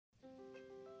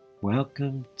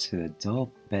Welcome to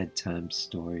Adult Bedtime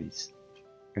Stories.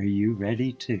 Are you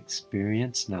ready to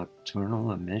experience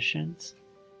nocturnal emissions?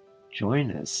 Join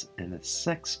us in a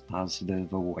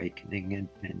sex-positive awakening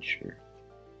adventure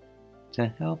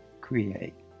to help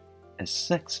create a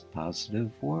sex-positive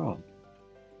world.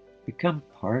 Become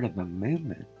part of a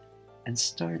movement and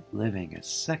start living a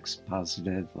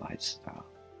sex-positive lifestyle,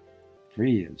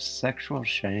 free of sexual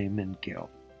shame and guilt.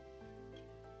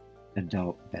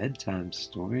 Adult Bedtime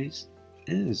Stories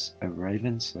is a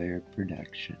Ravenslayer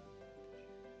production.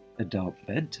 Adult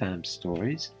Bedtime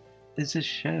Stories is a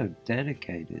show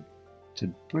dedicated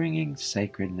to bringing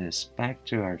sacredness back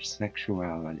to our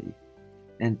sexuality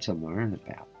and to learn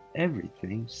about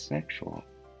everything sexual.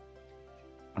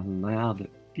 Allow the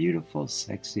beautiful,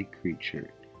 sexy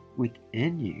creature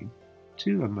within you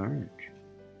to emerge.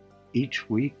 Each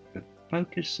week, the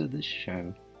focus of the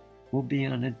show will be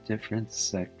on a different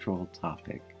sexual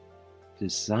topic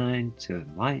designed to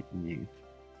enlighten you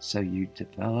so you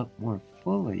develop more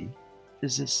fully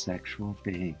as a sexual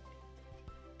being.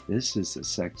 This is a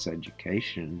sex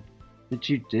education that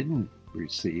you didn't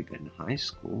receive in high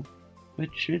school, but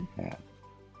should have.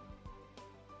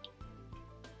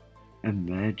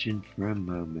 Imagine for a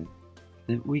moment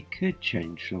that we could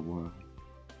change the world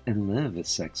and live a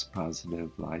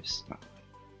sex-positive lifestyle.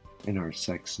 In our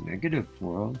sex-negative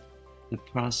world, the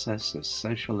process of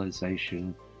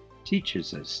socialization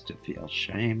teaches us to feel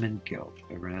shame and guilt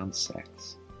around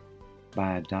sex.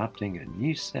 By adopting a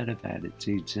new set of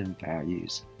attitudes and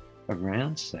values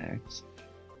around sex,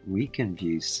 we can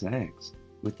view sex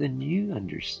with a new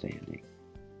understanding,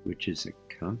 which is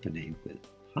accompanied with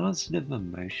positive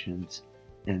emotions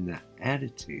and the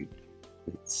attitude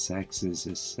that sex is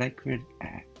a sacred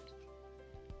act.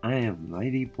 I am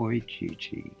Ladyboy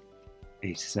Gigi,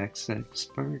 a sex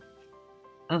expert,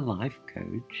 a life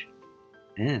coach,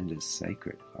 and a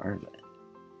sacred harlot.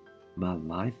 My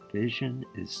life vision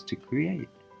is to create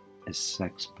a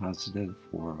sex-positive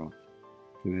world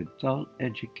through adult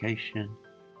education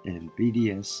and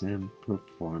BDSM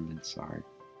performance art.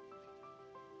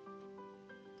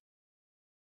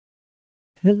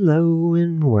 Hello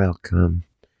and welcome.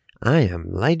 I am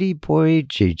Ladyboy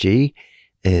Gigi,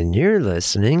 and you're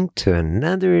listening to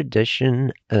another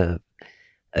edition of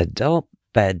Adult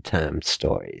Bedtime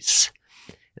Stories.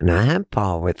 And I have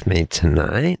Paul with me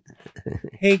tonight.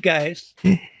 Hey, guys.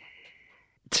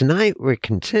 Tonight we're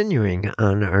continuing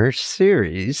on our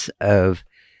series of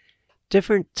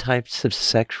different types of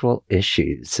sexual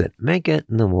issues that may get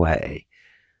in the way.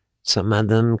 Some of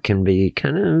them can be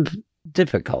kind of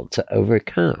difficult to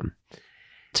overcome.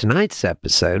 Tonight's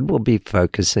episode will be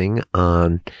focusing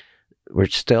on, we're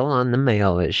still on the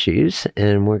male issues,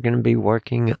 and we're going to be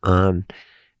working on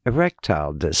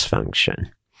erectile dysfunction.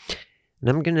 And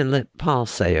I'm going to let Paul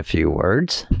say a few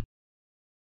words.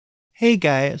 Hey,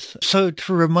 guys. So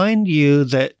to remind you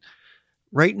that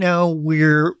right now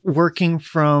we're working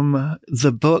from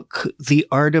the book, The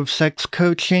Art of Sex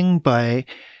Coaching by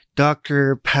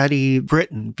Dr. Patty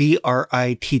Britton,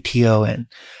 Britton.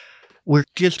 We're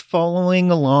just following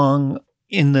along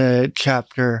in the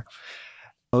chapter.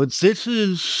 This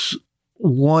is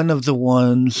one of the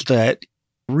ones that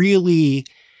really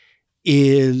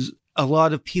is a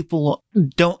lot of people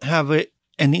don't have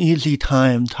an easy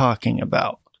time talking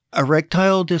about.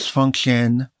 Erectile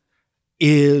dysfunction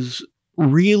is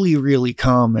really, really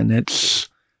common. It's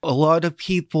a lot of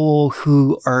people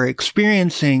who are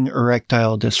experiencing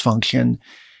erectile dysfunction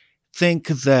think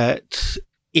that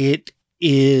it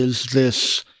is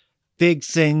this big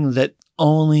thing that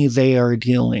only they are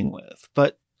dealing with.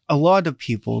 But a lot of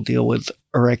people deal with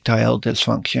erectile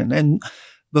dysfunction. And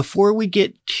before we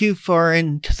get too far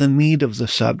into the meat of the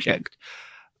subject,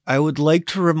 I would like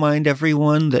to remind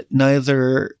everyone that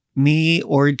neither me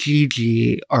or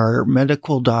Gigi are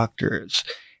medical doctors,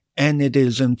 and it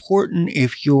is important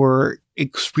if you're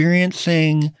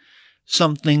experiencing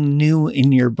something new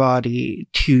in your body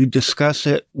to discuss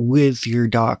it with your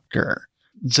doctor.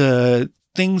 The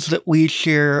things that we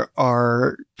share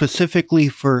are specifically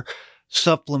for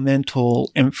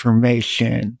supplemental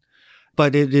information,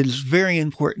 but it is very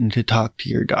important to talk to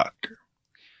your doctor.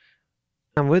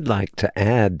 I would like to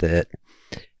add that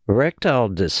erectile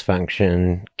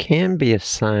dysfunction can be a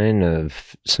sign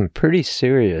of some pretty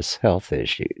serious health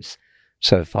issues.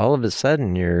 So if all of a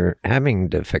sudden you're having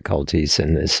difficulties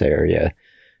in this area,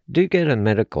 do get a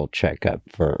medical checkup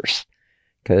first,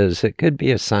 because it could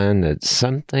be a sign that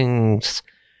something's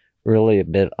really a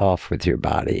bit off with your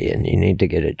body and you need to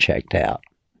get it checked out.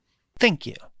 Thank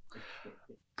you.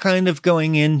 Kind of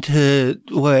going into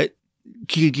what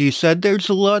Gigi said, there's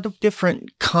a lot of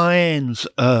different kinds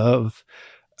of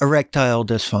erectile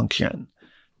dysfunction.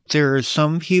 There are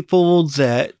some people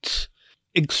that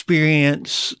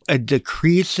experience a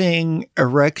decreasing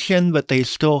erection, but they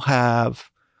still have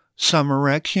some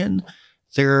erection.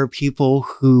 There are people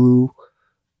who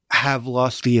have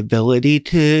lost the ability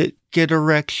to get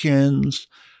erections,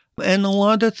 and a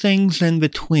lot of things in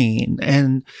between.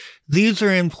 And these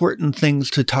are important things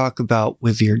to talk about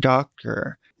with your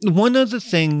doctor. One of the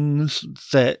things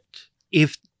that,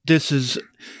 if this is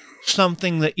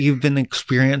something that you've been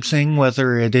experiencing,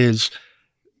 whether it is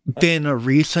been a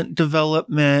recent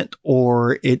development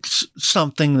or it's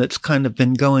something that's kind of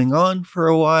been going on for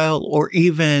a while, or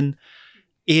even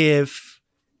if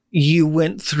you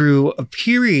went through a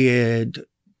period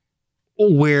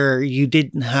where you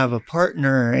didn't have a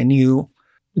partner and you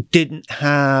didn't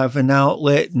have an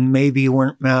outlet and maybe you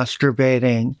weren't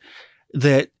masturbating,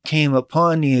 that came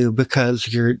upon you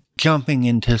because you're jumping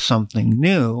into something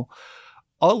new.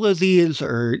 All of these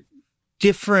are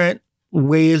different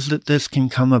ways that this can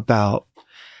come about.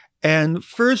 And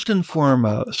first and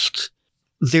foremost,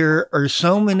 there are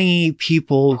so many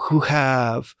people who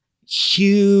have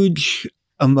huge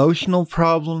emotional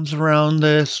problems around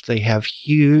this. They have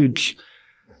huge,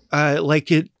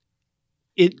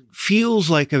 it feels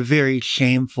like a very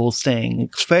shameful thing,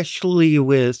 especially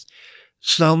with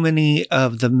so many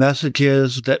of the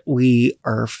messages that we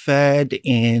are fed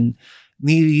in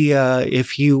media.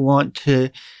 If you want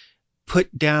to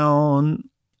put down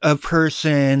a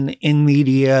person in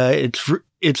media,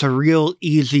 it's a real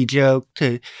easy joke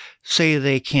to say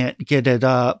they can't get it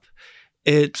up.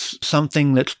 It's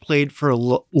something that's played for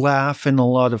a laugh in a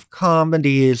lot of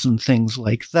comedies and things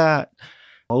like that.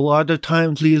 A lot of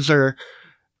times these are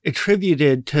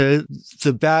attributed to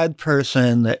the bad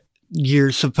person that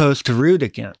you're supposed to root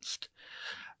against.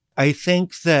 I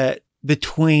think that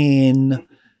between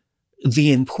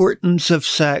the importance of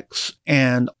sex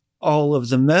and all of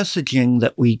the messaging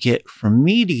that we get from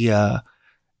media,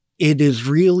 it is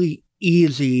really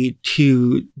easy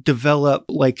to develop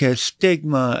like a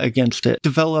stigma against it,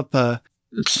 develop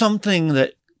something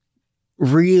that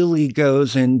really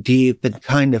goes in deep and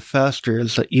kind of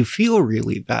festers that you feel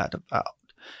really bad about.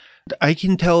 I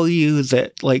can tell you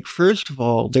that, like, first of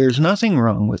all, there's nothing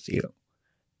wrong with you.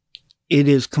 It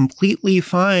is completely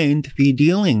fine to be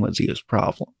dealing with these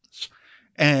problems.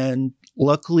 And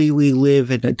luckily, we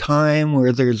live in a time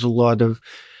where there's a lot of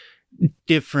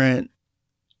different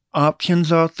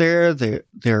options out there.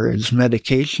 There is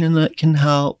medication that can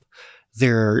help.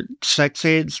 There are sex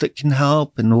aids that can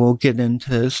help, and we'll get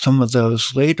into some of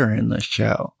those later in the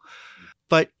show.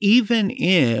 But even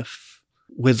if,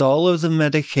 with all of the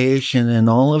medication and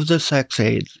all of the sex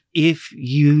aids, if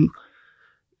you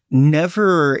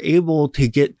never are able to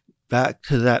get back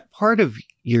to that part of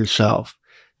yourself,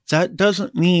 that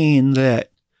doesn't mean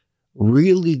that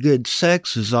really good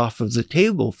sex is off of the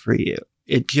table for you.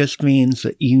 It just means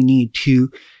that you need to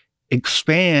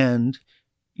expand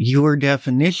your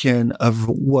definition of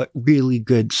what really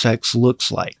good sex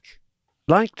looks like.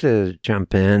 I'd like to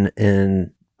jump in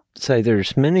and say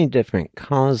there's many different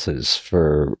causes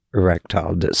for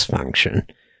erectile dysfunction.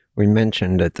 We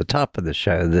mentioned at the top of the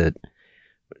show that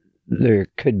there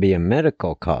could be a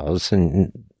medical cause,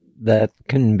 and that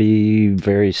can be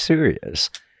very serious.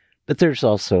 But there's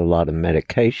also a lot of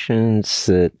medications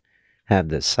that have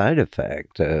the side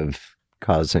effect of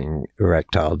causing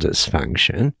erectile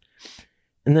dysfunction.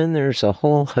 And then there's a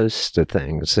whole host of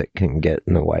things that can get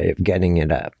in the way of getting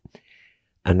it up.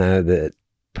 I know that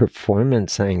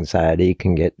performance anxiety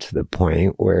can get to the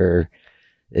point where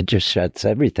it just shuts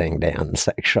everything down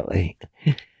sexually.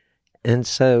 And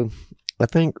so I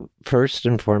think first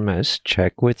and foremost,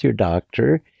 check with your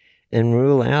doctor and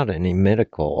rule out any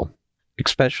medical,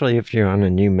 especially if you're on a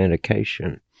new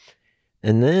medication.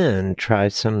 And then try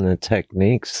some of the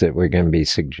techniques that we're going to be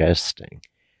suggesting.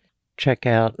 Check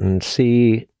out and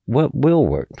see what will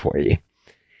work for you.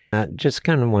 I just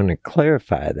kind of want to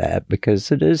clarify that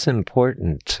because it is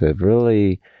important to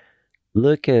really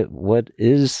look at what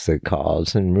is the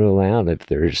cause and rule out if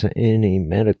there's any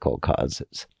medical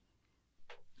causes.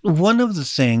 One of the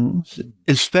things,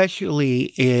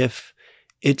 especially if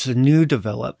it's a new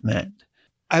development,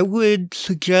 I would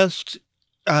suggest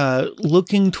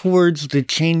looking towards the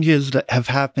changes that have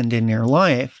happened in your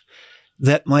life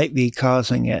that might be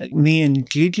causing it. Me and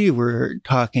Gigi were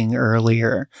talking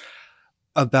earlier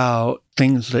about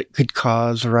things that could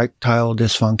cause erectile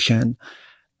dysfunction,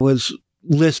 was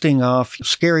listing off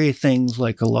scary things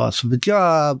like a loss of a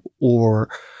job or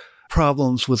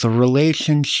problems with a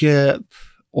relationship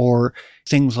or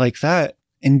things like that.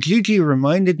 And Gigi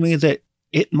reminded me that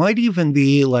it might even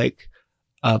be like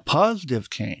a positive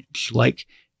change. Like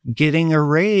getting a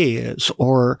raise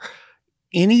or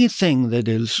anything that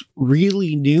is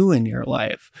really new in your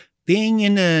life. Being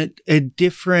in a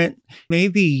different,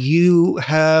 maybe you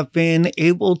have been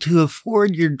able to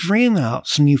afford your dream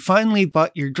house and you finally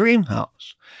bought your dream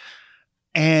house.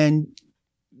 And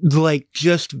like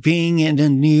just being in a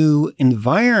new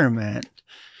environment,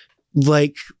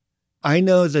 like I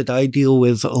know that I deal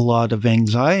with a lot of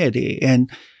anxiety, and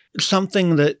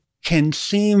something that can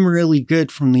seem really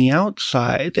good from the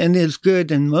outside and is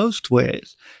good in most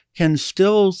ways can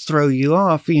still throw you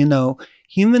off. You know,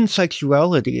 human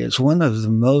sexuality is one of the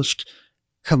most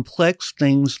complex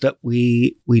things that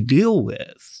we deal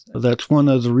with. That's one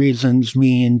of the reasons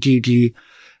me and Gigi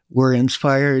were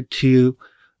inspired to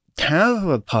have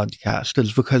a podcast,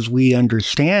 is because we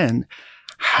understand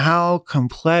how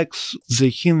complex the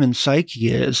human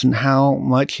psyche is and how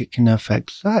much it can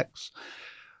affect sex.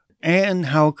 And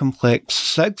how complex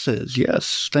sex is.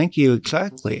 Yes, thank you,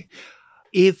 exactly.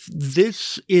 If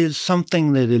this is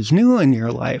something that is new in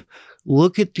your life,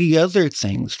 look at the other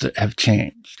things that have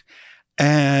changed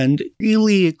and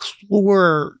really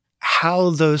explore how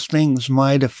those things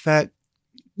might affect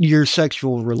your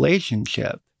sexual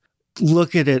relationship.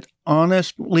 Look at it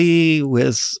honestly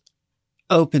with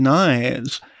open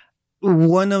eyes.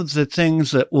 One of the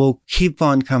things that we'll keep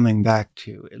on coming back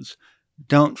to is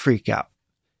don't freak out.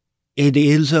 It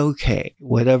is okay.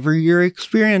 Whatever you're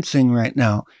experiencing right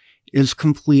now is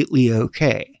completely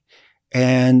okay.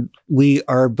 And we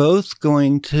are both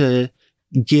going to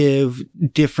give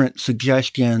different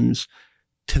suggestions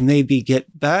to maybe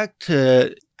get back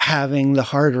to having the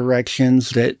hard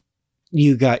erections that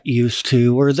you got used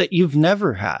to or that you've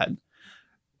never had.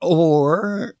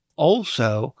 Or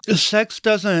also, sex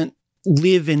doesn't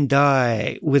live and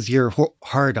die with your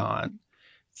heart on.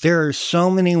 There are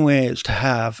so many ways to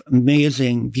have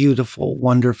amazing, beautiful,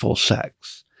 wonderful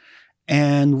sex.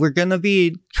 And we're going to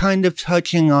be kind of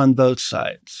touching on both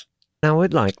sides. I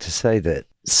would like to say that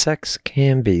sex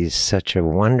can be such a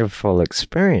wonderful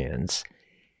experience.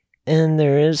 And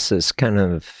there is this kind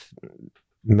of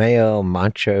male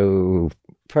macho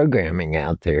programming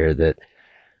out there that,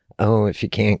 oh, if you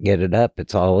can't get it up,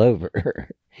 it's all over.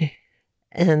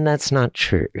 And that's not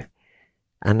true.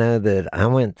 I know that I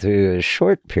went through a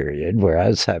short period where I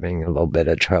was having a little bit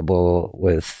of trouble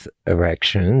with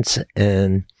erections,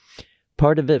 and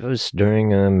part of it was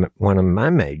during one of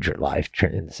my major life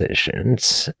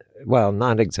transitions. Well,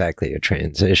 not exactly a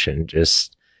transition,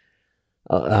 just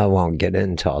I won't get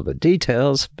into all the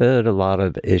details, but a lot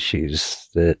of issues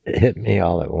that hit me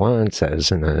all at once. I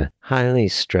was in a highly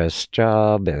stressed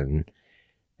job, and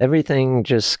everything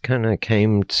just kind of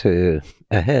came to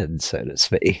a head, so to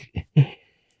speak.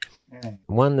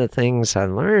 One of the things I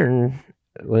learned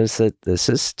was that this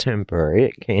is temporary.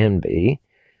 It can be.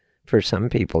 For some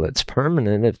people, it's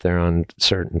permanent if they're on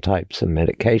certain types of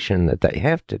medication that they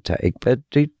have to take. But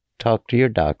do talk to your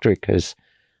doctor, because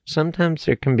sometimes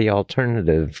there can be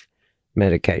alternative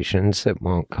medications that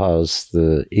won't cause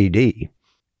the ED.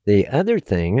 The other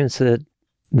thing is that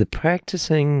the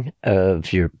practicing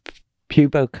of your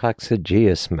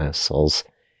pubococcygeus muscles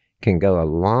can go a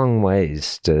long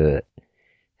ways to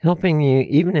helping you,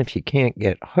 even if you can't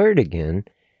get hard again,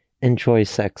 enjoy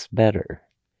sex better.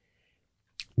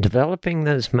 Developing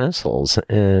those muscles,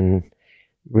 and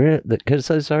because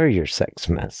those are your sex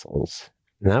muscles.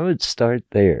 And I would start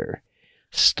there.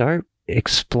 Start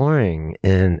exploring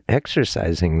and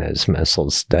exercising those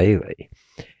muscles daily.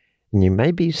 And you may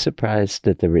be surprised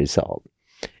at the result,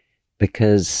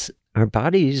 because our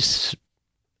bodies,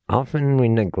 often we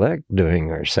neglect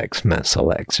doing our sex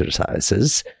muscle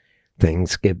exercises.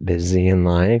 Things get busy in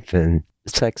life, and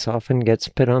sex often gets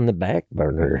put on the back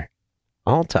burner.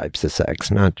 All types of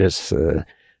sex, not just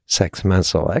sex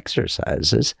muscle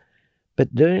exercises,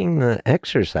 but doing the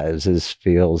exercises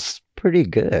feels pretty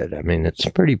good. I mean, it's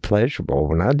pretty pleasurable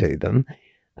when I do them,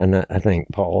 and I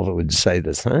think Paul would say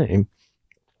the same.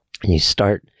 You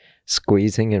start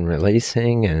squeezing and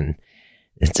releasing, and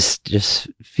it just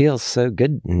feels so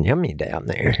good and yummy down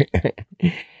there.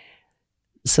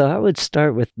 So I would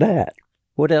start with that.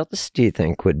 What else do you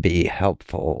think would be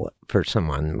helpful for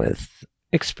someone with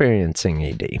experiencing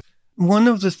ED? One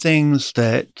of the things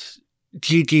that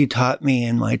Gigi taught me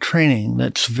in my training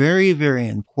that's very, very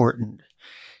important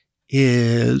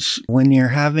is when you're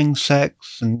having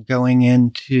sex and going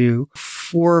into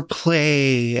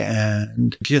foreplay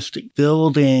and just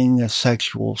building a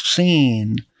sexual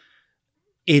scene,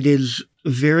 it is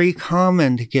very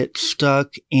common to get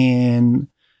stuck in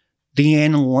the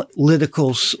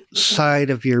analytical side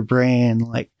of your brain.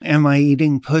 Like, am I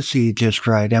eating pussy just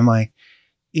right? Am I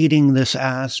eating this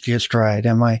ass just right?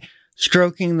 Am I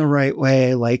stroking the right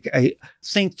way. Like, I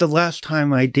think the last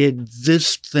time I did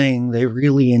this thing, they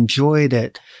really enjoyed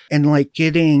it. And like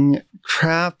getting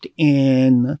trapped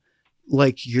in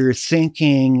like your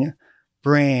thinking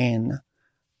brain,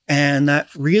 and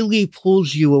that really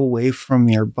pulls you away from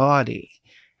your body.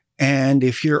 And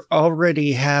if you're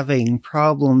already having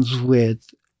problems with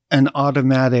an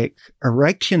automatic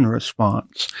erection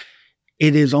response,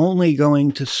 it is only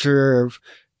going to serve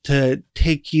to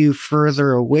take you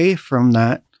further away from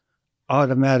that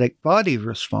automatic body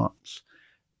response.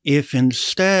 If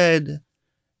instead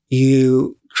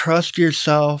you trust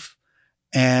yourself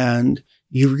and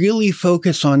you really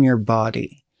focus on your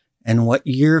body and what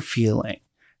you're feeling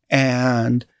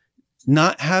and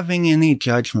not having any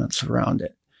judgments around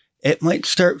it, it might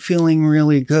start feeling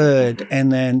really good.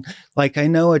 And then, like, I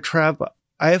know a trap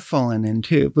I've fallen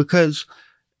into, because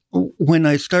when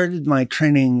I started my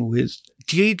training with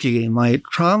Gigi, my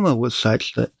trauma was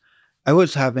such that I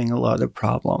was having a lot of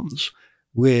problems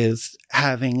with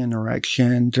having an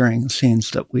erection during the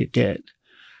scenes that we did.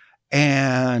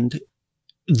 And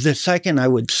the second I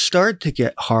would start to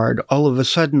get hard, all of a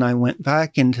sudden I went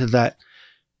back into that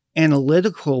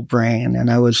analytical brain,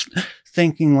 and I was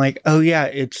thinking like, oh yeah,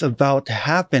 it's about to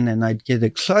happen, and I'd get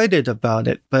excited about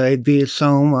it, but I'd be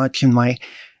so much in my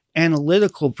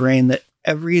analytical brain that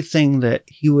everything that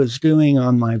he was doing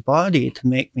on my body to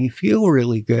make me feel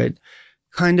really good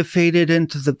kind of faded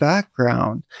into the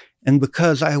background. And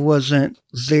because I wasn't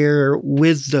there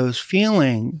with those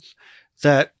feelings,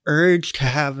 that urge to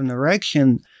have an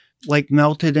erection like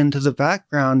melted into the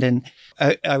background, and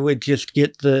I would just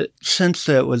get the sense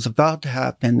that it was about to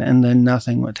happen, and then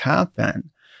nothing would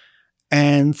happen.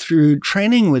 And through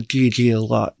training with Gigi a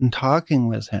lot and talking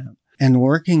with him and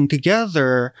working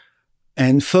together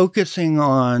and focusing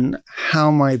on how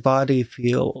my body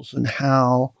feels and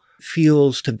how it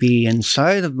feels to be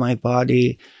inside of my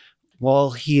body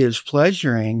while he is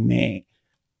pleasuring me,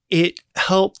 it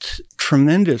helped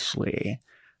tremendously.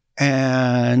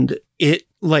 And it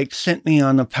like sent me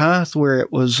on a path where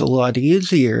it was a lot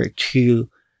easier to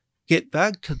get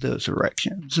back to those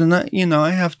erections. And that, you know, I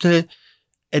have to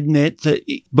admit that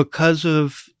because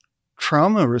of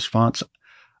trauma response,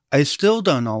 I still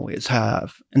don't always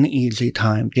have an easy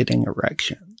time getting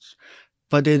erections.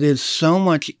 But it is so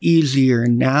much easier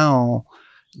now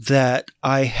that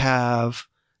I have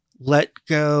let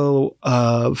go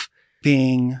of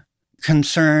being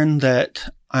concerned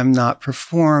that I'm not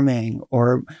performing,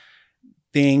 or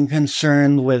being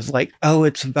concerned with like, oh,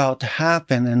 it's about to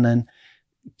happen, and then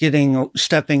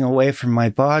stepping away from my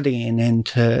body and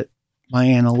into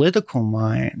my analytical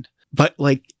mind. But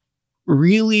like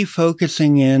really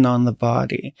focusing in on the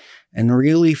body and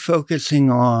really focusing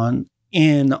on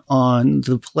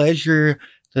the pleasure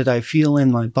that I feel in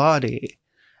my body.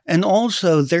 And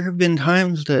also there have been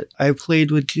times that I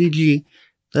played with Gigi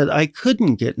that I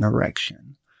couldn't get an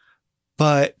erection,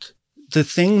 but the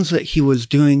things that he was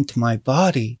doing to my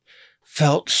body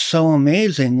felt so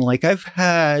amazing. Like I've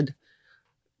had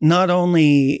not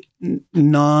only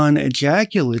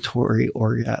non-ejaculatory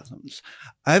orgasms,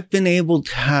 I've been able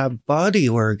to have body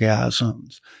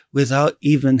orgasms without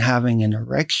even having an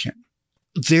erection.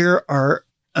 There are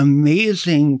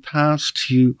amazing paths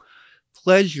to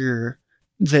pleasure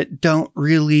that don't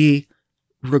really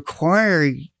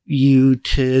require you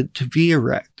to be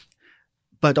erect,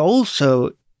 but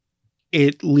also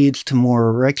it leads to more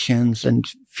erections and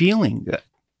feeling good.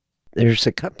 There's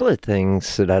a couple of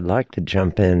things that I'd like to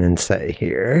jump in and say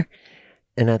here.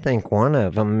 And I think one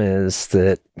of them is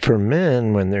that for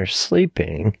men, when they're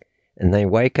sleeping and they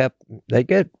wake up, they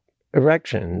get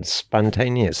erections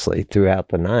spontaneously throughout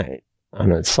the night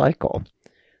on a cycle.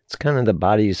 It's kind of the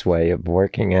body's way of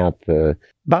working out the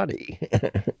body.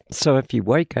 So if you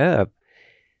wake up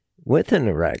with an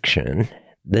erection,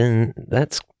 then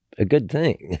that's a good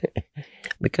thing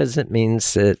because it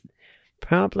means that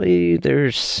probably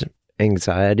there's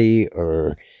anxiety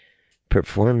or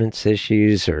performance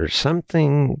issues or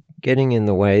something getting in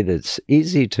the way that's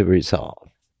easy to resolve.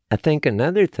 I think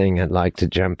another thing I'd like to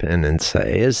jump in and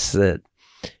say is that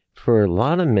for a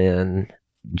lot of men,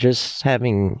 just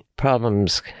having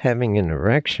problems having an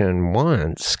erection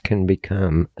once can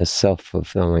become a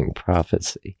self-fulfilling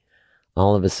prophecy.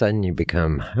 All of a sudden you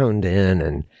become honed in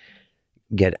and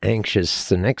get anxious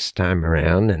the next time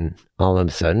around, and all of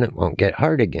a sudden it won't get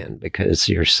hard again because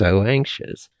you're so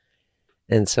anxious.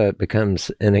 And so it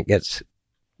becomes, and it gets,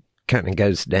 kind of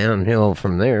goes downhill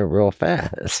from there real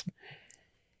fast.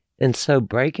 And so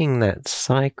breaking that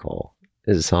cycle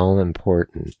is all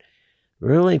important.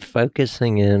 Really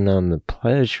focusing in on the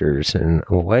pleasures and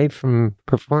away from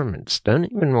performance. Don't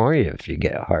even worry if you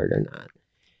get hard or not.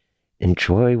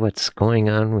 enjoy what's going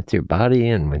on with your body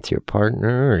and with your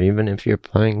partner, or even if you're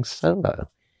playing solo.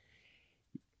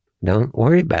 Don't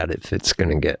worry about it if it's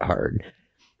going to get hard.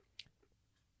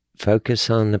 Focus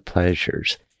on the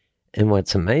pleasures. And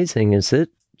what's amazing is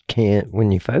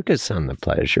when you focus on the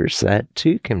pleasures, that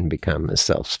too can become a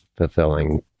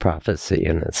self-fulfilling prophecy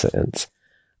in a sense.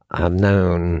 I've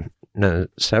known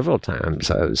several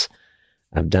times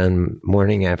I've done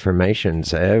morning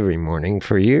affirmations every morning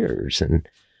for years, and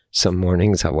some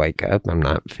mornings I wake up, I'm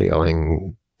not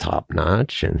feeling top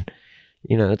notch, and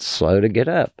it's slow to get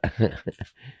up,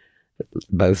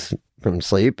 both from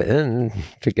sleep and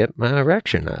to get my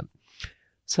erection up.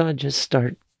 So I just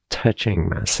start touching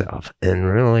myself and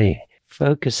really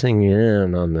focusing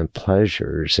in on the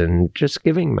pleasures and just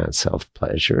giving myself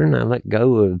pleasure, and I let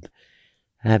go of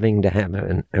having to have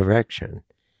an erection.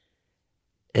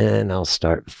 And I'll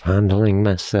start fondling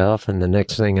myself, and the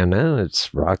next thing I know,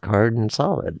 it's rock hard and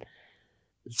solid.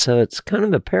 So it's kind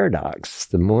of a paradox.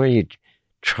 The more you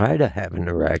try to have an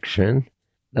erection,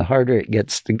 the harder it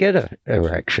gets to get an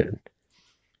erection.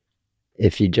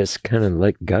 If you just kind of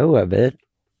let go of it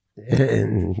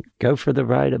and go for the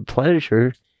ride of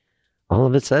pleasure, all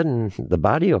of a sudden the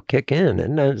body will kick in. It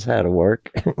knows how to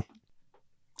work.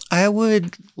 I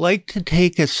would like to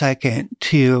take a second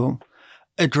to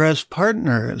address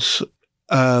partners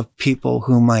of people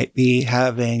who might be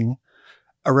having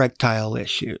erectile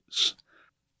issues.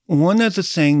 One of the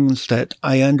things that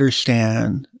I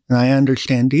understand, and I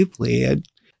understand deeply,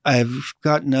 I've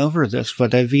gotten over this,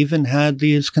 but I've even had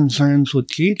these concerns with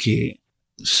Gigi.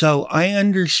 So I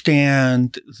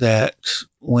understand that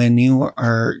when you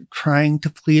are trying to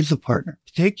please a partner,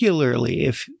 particularly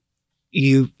if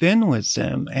you've been with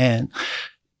them and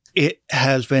it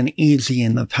has been easy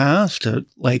in the past to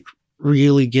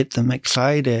really get them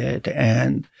excited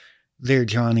and they're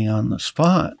Johnny on the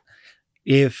spot.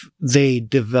 If they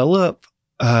develop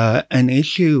an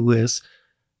issue with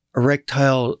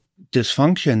erectile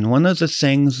dysfunction, one of the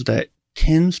things that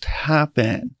tends to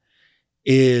happen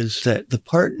is that the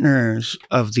partners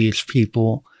of these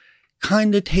people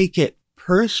kind of take it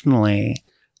personally,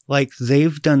 like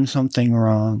they've done something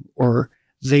wrong, or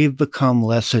they've become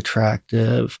less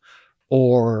attractive,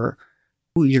 or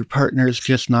your partner's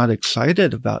just not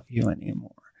excited about you anymore.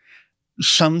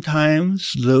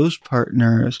 Sometimes those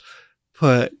partners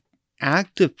put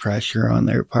active pressure on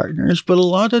their partners, but a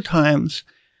lot of times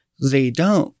they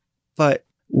don't. But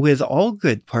with all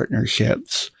good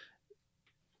partnerships,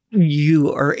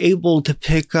 you are able to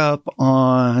pick up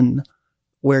on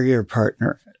where your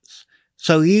partner is.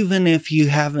 So even if you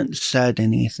haven't said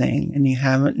anything and you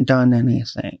haven't done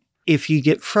anything, if you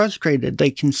get frustrated,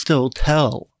 they can still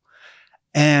tell.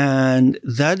 And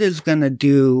that is going to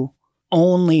do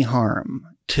only harm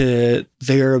to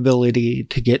their ability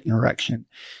to get an erection,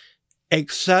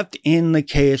 except in the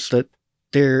case that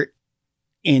they're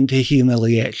into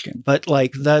humiliation. But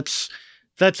that's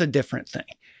a different thing.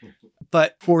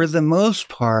 But for the most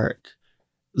part,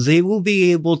 they will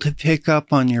be able to pick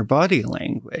up on your body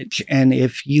language. And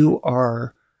if you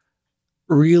are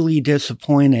really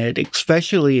disappointed,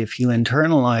 especially if you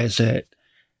internalize it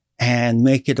and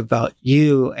make it about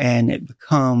you and it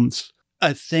becomes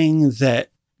a thing that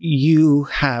you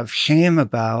have shame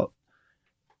about,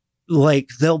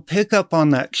 they'll pick up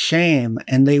on that shame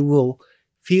and they will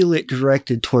feel it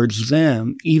directed towards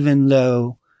them, even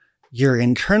though your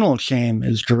internal shame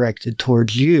is directed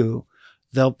towards you.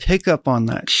 They'll pick up on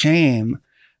that shame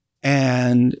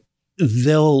and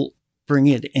they'll bring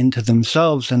it into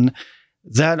themselves. And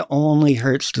that only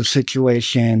hurts the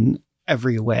situation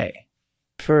every way.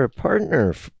 For a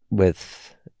partner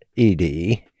with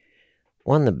ED,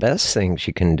 one of the best things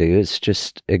you can do is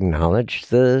just acknowledge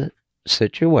the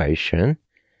situation.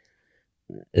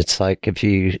 It's like if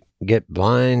you get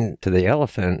blind to the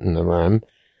elephant in the room,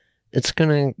 it's going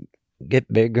to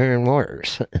get bigger and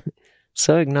worse.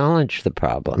 So acknowledge the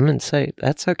problem and say,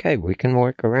 that's okay, we can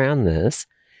work around this.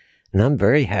 And I'm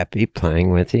very happy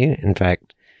playing with you. In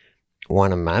fact,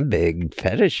 one of my big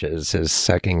fetishes is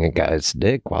sucking a guy's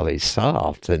dick while he's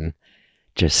soft and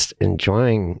just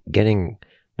enjoying getting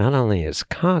not only his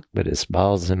cock, but his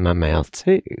balls in my mouth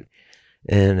too.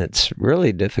 And it's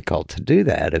really difficult to do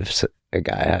that if a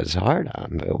guy has a hard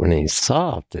on. But when he's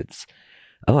soft, it's,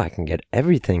 I can get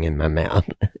everything in my mouth.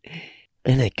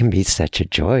 And it can be such a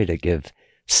joy to give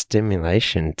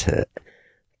stimulation to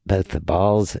both the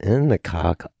balls and the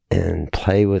cock and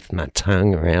play with my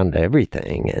tongue around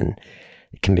everything. And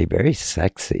it can be very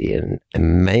sexy and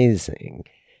amazing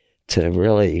to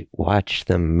really watch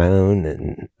them moan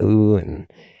and ooh and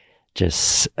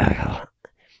just,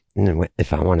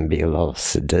 if I want to be a little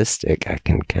sadistic, I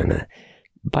can kind of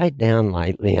bite down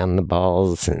lightly on the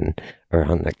balls or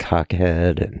on the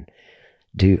cockhead and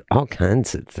do all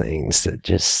kinds of things that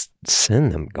just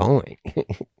send them going.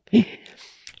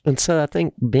 And so I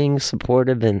think being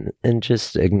supportive and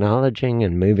just acknowledging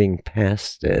and moving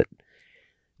past it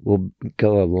will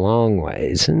go a long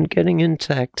ways, and getting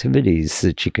into activities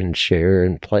that you can share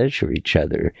and pleasure each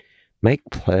other. Make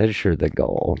pleasure the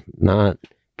goal, not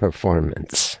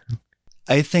performance.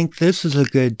 I think this is a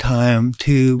good time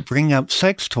to bring up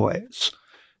sex toys.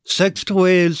 Sex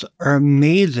toys are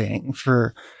amazing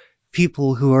for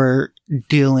people who are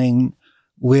dealing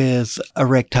with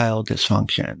erectile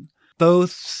dysfunction,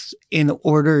 both in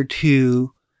order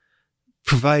to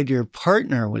provide your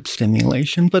partner with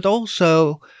stimulation, but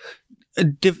also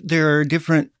there are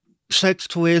different sex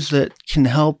toys that can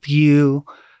help you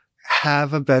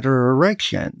have a better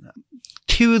erection.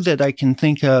 Two that I can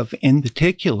think of in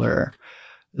particular,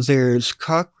 there's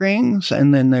cock rings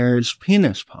and then there's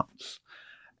penis pumps.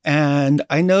 And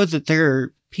I know that there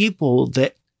are people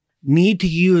that need to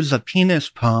use a penis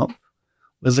pump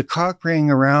with a cock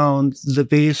ring around the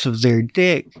base of their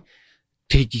dick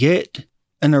to get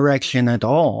an erection at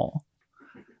all.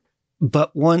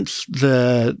 But once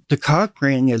the cock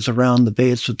ring is around the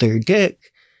base of their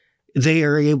dick, they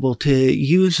are able to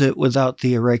use it without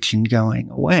the erection going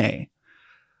away.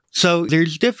 So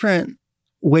there's different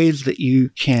ways that you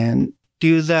can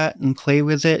do that and play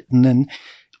with it. And then,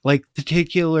 like,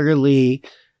 particularly,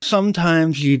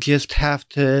 sometimes you just have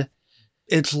to,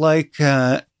 it's like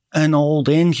an old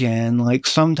engine. Like,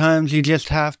 sometimes you just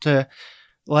have to,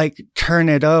 like, turn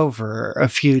it over a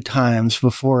few times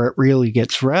before it really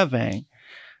gets revving.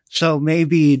 So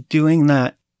maybe doing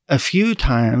that a few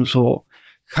times will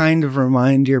kind of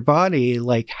remind your body,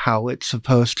 like, how it's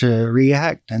supposed to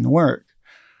react and work.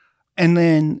 And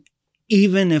then,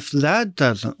 even if that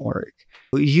doesn't work,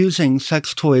 using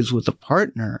sex toys with a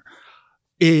partner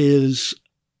is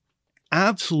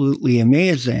absolutely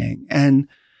amazing. And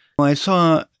I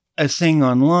saw a thing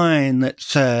online that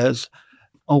says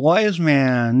a wise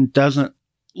man doesn't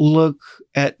look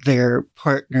at their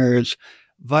partner's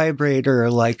vibrator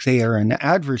like they are an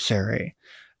adversary.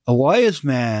 A wise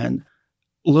man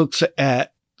looks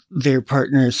at their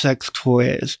partner's sex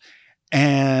toys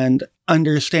and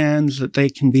understands that they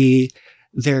can be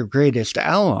their greatest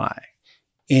ally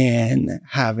in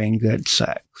having good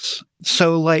sex.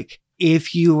 So, like,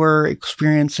 if you are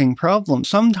experiencing problems,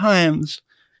 sometimes,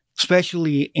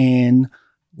 especially in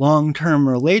long-term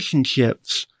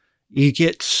relationships, you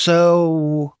get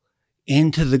so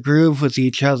into the groove with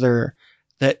each other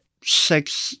that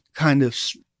sex kind of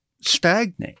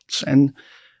stagnates. And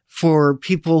for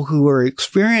people who are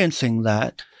experiencing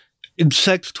that,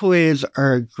 sex toys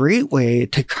are a great way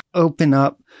to open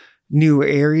up new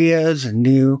areas and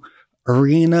new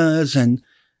arenas. And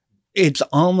it's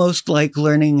almost like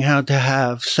learning how to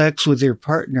have sex with your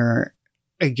partner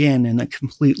again in a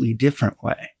completely different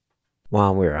way.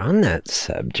 While we're on that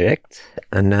subject,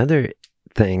 another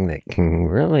thing that can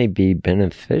really be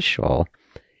beneficial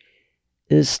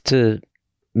is to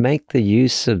make the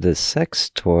use of the sex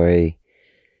toy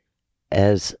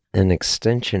as an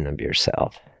extension of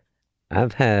yourself.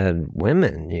 I've had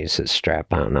women use a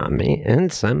strap-on on me,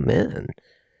 and some men,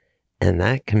 and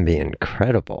that can be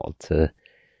incredible to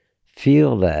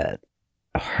feel that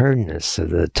hardness of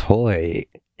the toy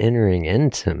entering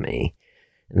into me.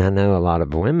 And I know a lot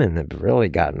of women have really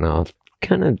gotten off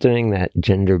kind of doing that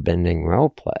gender-bending role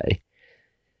play.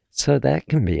 So that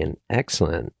can be an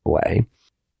excellent way.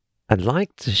 I'd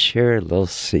like to share a little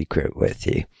secret with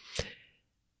you.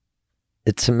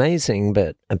 It's amazing,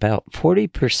 but about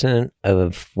 40%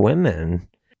 of women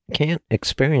can't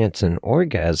experience an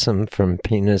orgasm from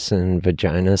penis and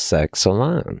vagina sex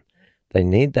alone. They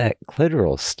need that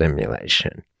clitoral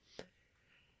stimulation.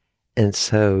 And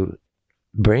so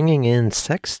bringing in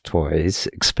sex toys,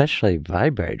 especially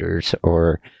vibrators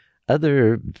or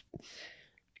other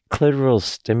clitoral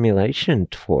stimulation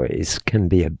toys, can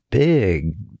be a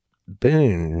big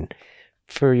boon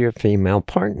for your female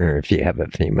partner if you have a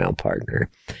female partner.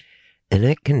 And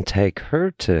it can take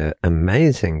her to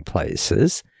amazing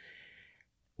places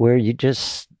where you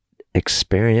just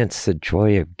experience the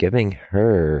joy of giving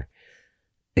her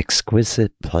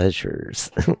exquisite pleasures.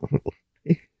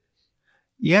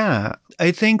 Yeah,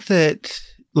 I think that,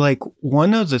 like,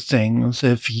 one of the things,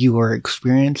 if you are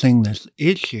experiencing this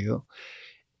issue,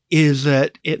 is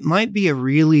that it might be a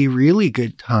really, really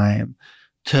good time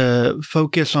to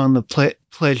focus on the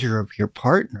pleasure of your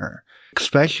partner,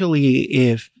 especially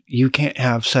if you can't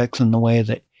have sex in the way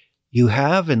that you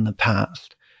have in the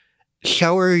past.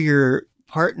 Shower your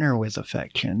partner with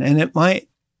affection, and it might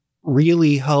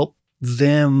really help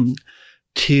them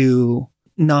to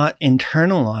not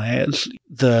internalize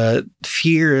the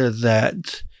fear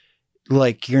that,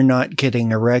 like, you're not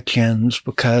getting erections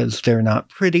because they're not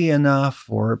pretty enough,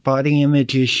 or body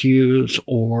image issues,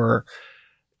 or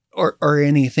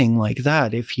anything like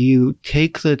that. If you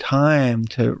take the time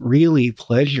to really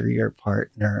pleasure your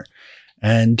partner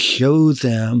and show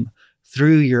them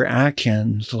through your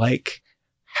actions, like,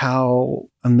 how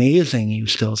amazing you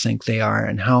still think they are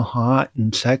and how hot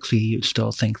and sexy you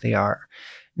still think they are,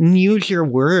 and use your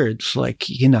words, like,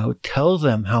 tell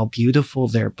them how beautiful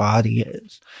their body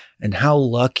is and how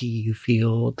lucky you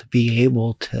feel to be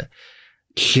able to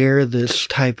share this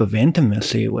type of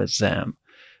intimacy with them.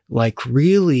 Like,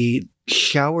 really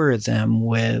shower them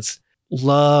with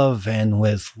love and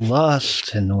with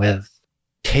lust, and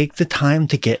take the time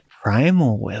to get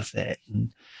primal with it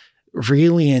and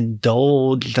really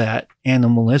indulge that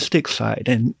animalistic side.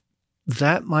 And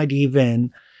that might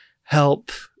even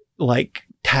help, like,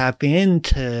 tap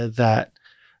into that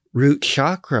root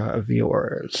chakra of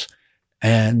yours,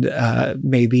 and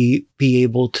maybe be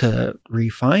able to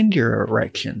refine your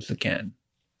erections again.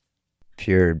 If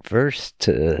you're adverse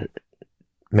to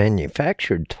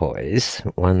manufactured toys,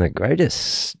 one of the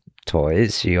greatest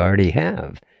toys you already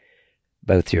have,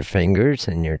 both your fingers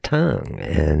and your tongue.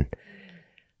 And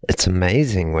it's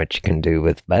amazing what you can do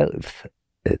with both.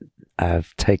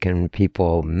 I've taken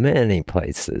people many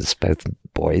places, both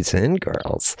boys and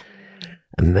girls,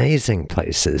 amazing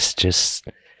places, just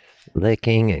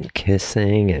licking and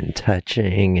kissing and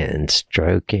touching and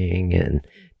stroking and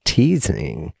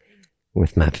teasing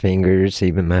with my fingers,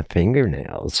 even my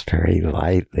fingernails, very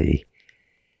lightly.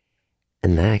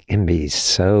 And that can be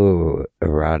so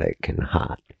erotic and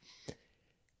hot.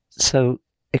 So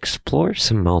explore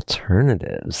some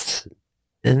alternatives.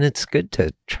 And it's good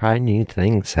to try new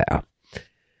things out.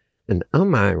 And oh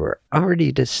my, we're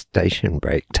already to station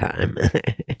break time.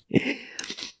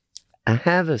 I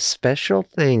have a special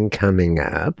thing coming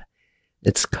up.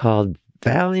 It's called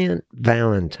Valiant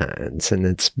Valentines, and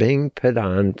it's being put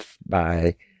on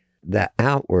by the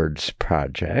Outwards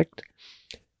Project.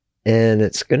 And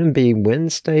it's going to be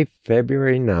Wednesday,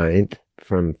 February 9th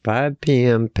from 5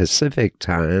 p.m. Pacific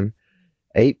Time,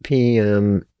 8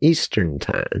 p.m. Eastern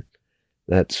Time.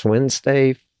 That's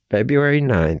Wednesday, February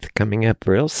 9th, coming up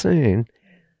real soon,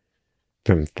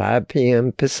 from 5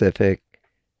 p.m. Pacific,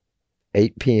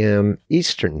 8 p.m.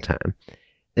 Eastern Time.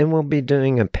 And we'll be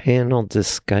doing a panel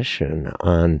discussion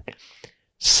on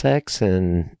sex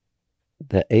in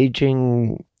the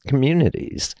aging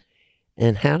communities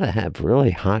and how to have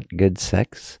really hot, good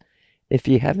sex if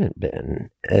you haven't been,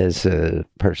 as a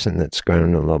person that's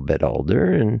grown a little bit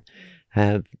older and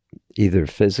have either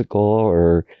physical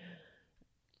or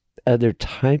other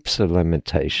types of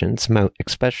limitations,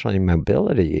 especially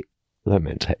mobility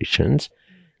limitations.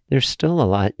 There's still a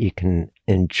lot you can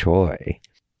enjoy.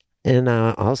 And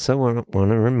I also want to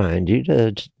remind you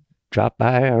to drop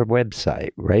by our website,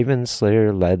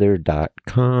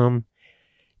 ravenslayerleather.com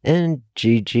and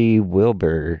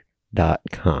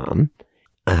ggwilbur.com.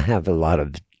 I have a lot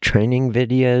of training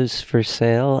videos for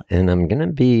sale, and I'm going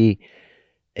to be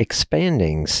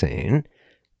expanding soon.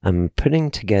 I'm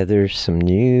putting together some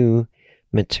new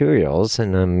materials,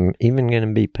 and I'm even going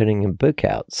to be putting a book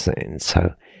out soon.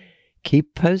 So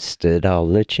keep posted. I'll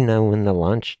let you know when the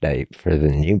launch date for the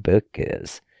new book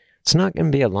is. It's not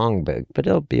going to be a long book, but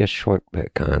it'll be a short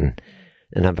book and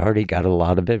I've already got a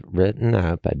lot of it written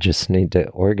up. I just need to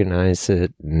organize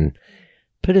it and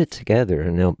put it together,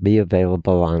 and it'll be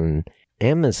available on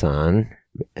Amazon.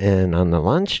 And on the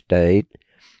launch date,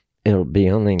 it'll be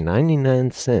only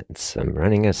 99 cents. I'm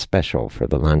running a special for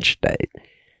the launch date.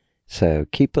 So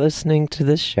keep listening to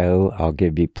this show. I'll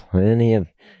give you plenty of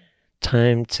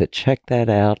time to check that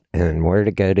out and where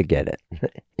to go to get it.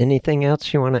 Anything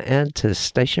else you want to add to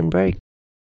Station Break?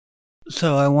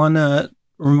 So I want to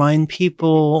remind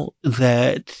people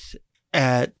that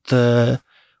at the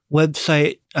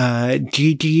website,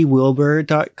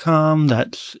 ggwilbur.com,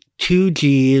 that's 2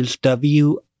 G's,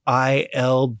 WILBUR.com.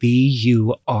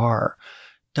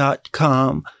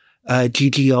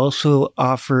 GG also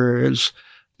offers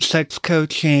sex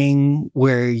coaching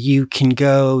where you can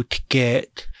go to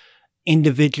get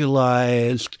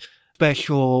individualized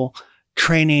special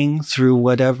training through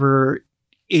whatever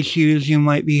issues you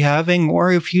might be having,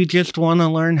 or if you just want to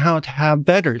learn how to have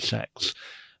better sex.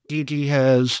 GG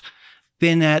has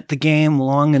been at the game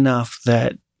long enough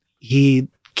that he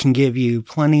can give you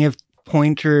plenty of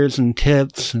pointers and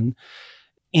tips and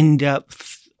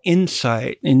in-depth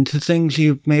insight into things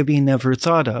you've maybe never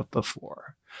thought of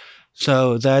before.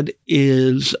 So that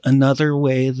is another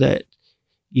way that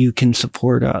you can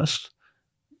support us.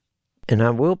 And I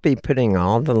will be putting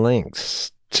all the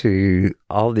links to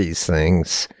all these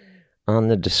things on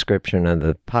the description of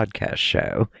the podcast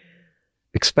show,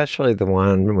 especially the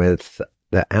one with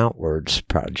the Outwards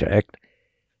Project.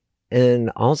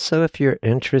 And also, if you're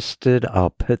interested, I'll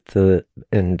put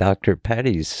in Dr.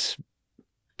 Patty's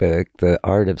book, The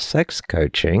Art of Sex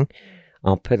Coaching,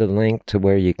 I'll put a link to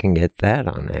where you can get that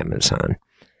on Amazon,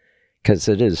 because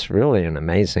it is really an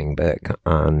amazing book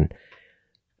on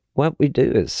what we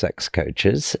do as sex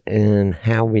coaches and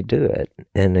how we do it.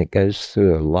 And it goes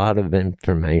through a lot of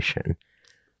information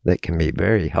that can be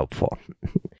very helpful.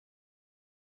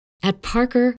 At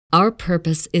Parker, our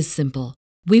purpose is simple.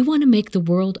 We want to make the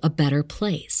world a better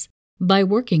place by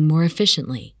working more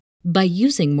efficiently, by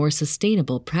using more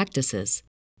sustainable practices,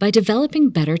 by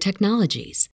developing better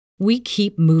technologies. We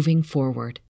keep moving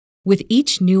forward. With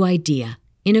each new idea,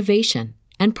 innovation,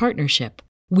 and partnership,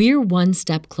 we're one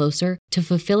step closer to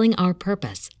fulfilling our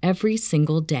purpose every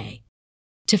single day.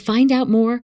 To find out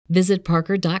more, visit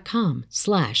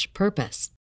parker.com/purpose.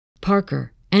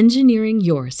 Parker, engineering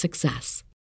your success.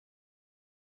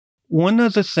 One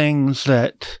of the things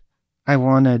that I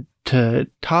wanted to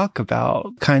talk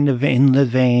about, kind of in the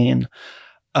vein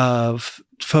of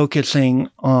focusing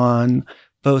on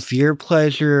both your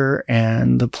pleasure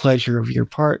and the pleasure of your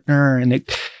partner, and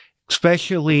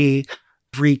especially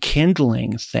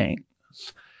rekindling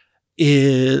things,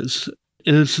 is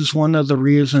this is one of the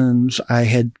reasons I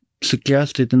had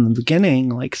suggested in the beginning,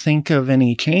 like, think of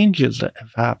any changes that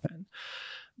have happened.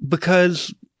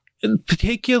 Because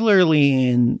particularly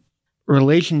in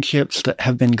relationships that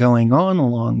have been going on a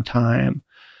long time,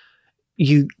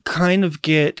 you kind of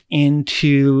get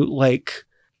into, like,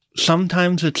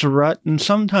 sometimes it's a rut and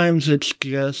sometimes it's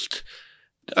just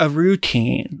a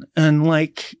routine. And,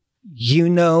 like, you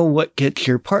know what gets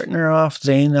your partner off,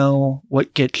 they know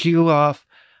what gets you off,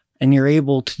 and you're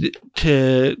able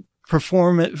to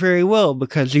perform it very well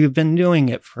because you've been doing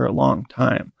it for a long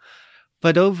time.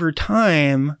 But over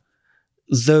time,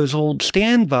 those old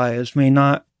standbys may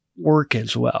not work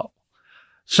as well.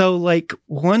 So, like,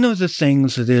 one of the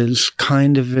things that is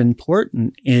kind of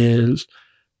important is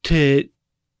to,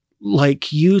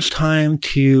 like, use time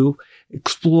to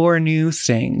explore new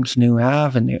things, new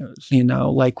avenues,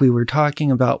 like we were talking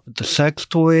about with the sex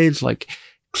toys, like,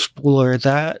 explore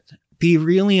that. Be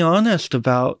really honest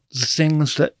about the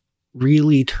things that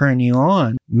really turn you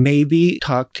on. Maybe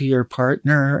talk to your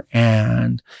partner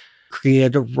and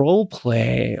create a role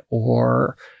play,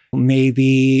 or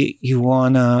maybe you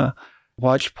want to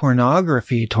watch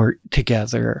pornography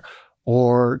together,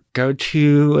 or go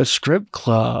to a strip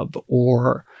club,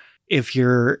 or if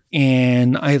you're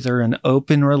in either an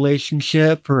open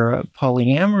relationship or a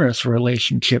polyamorous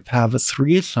relationship, have a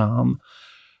threesome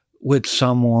with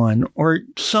someone, or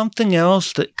something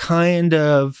else that kind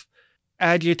of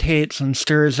agitates and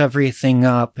stirs everything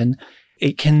up, and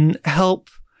it can help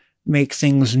make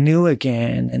things new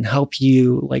again and help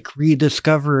you, like,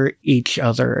 rediscover each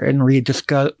other and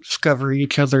rediscover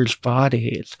each other's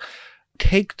bodies.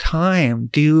 Take time,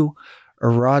 do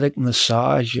erotic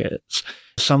massages.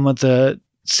 Some of the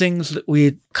things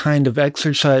that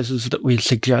exercises that we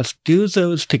suggest, do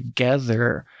those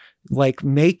together. Like,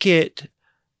 make it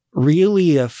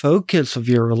really a focus of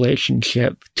your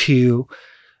relationship to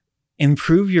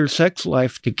improve your sex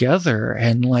life together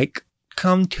and, like,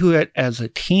 come to it as a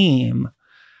team.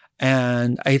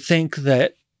 And I think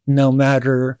that no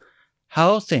matter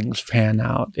how things pan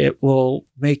out, it will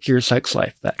make your sex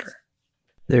life better.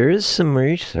 There is some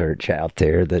research out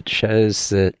there that shows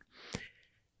that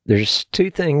there's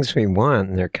two things we want,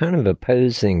 and they're kind of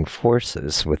opposing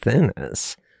forces within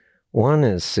us. One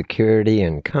is security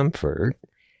and comfort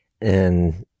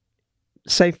and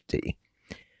safety.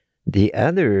 The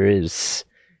other is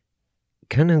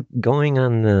kind of going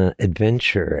on the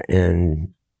adventure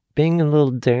and being a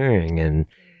little daring and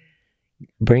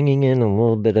bringing in a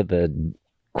little bit of a,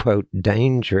 quote,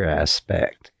 danger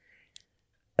aspect,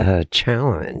 a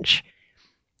challenge.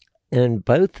 And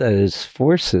both those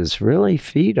forces really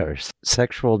feed our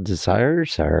sexual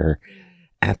desires, our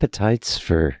appetites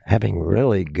for having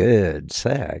really good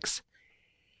sex.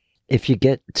 If you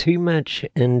get too much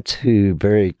into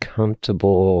very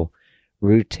comfortable,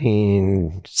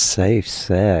 routine, safe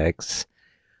sex,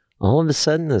 all of a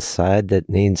sudden the side that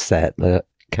needs that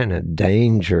kind of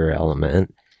danger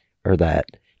element or that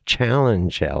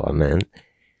challenge element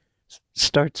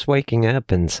starts waking up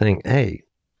and saying, hey,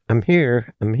 I'm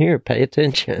here, pay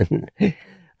attention.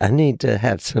 I need to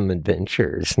have some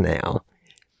adventures now.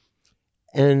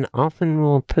 And often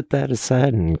we'll put that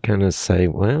aside and kind of say,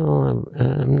 well,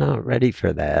 I'm not ready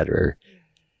for that.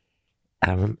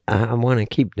 I want to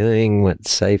keep doing what's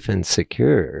safe and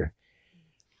secure.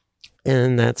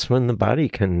 And that's when the body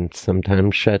can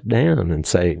sometimes shut down and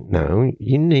say, no,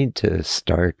 you need to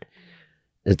start.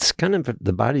 It's kind of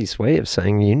the body's way of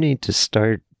saying you need to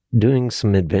start doing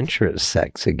some adventurous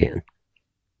sex again.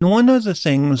 One of the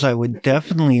things I would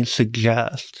definitely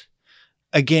suggest,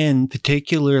 again,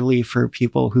 particularly for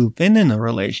people who've been in a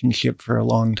relationship for a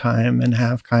long time and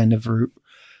have kind of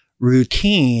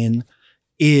routine,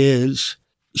 is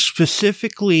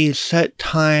specifically set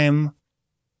time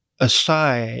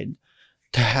aside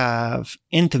to have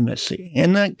intimacy.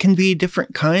 And that can be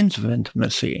different kinds of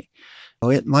intimacy.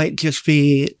 It might just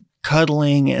be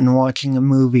cuddling and watching a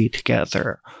movie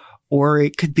together, or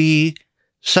it could be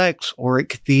sex, or it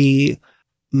could be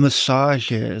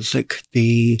massages. It could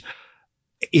be,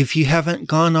 if you haven't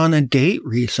gone on a date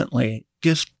recently,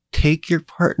 just take your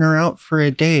partner out for a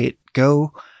date.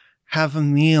 Go have a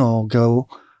meal, go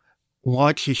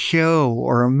watch a show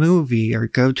or a movie, or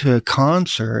go to a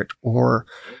concert, or,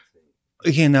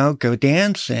 go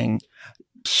dancing.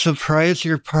 Surprise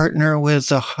your partner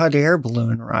with a hot air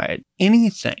balloon ride.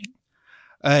 Anything.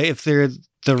 If they're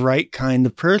the right kind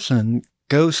of person,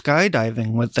 go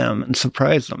skydiving with them and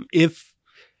surprise them. If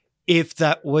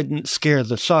that wouldn't scare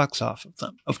the socks off of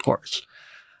them, of course.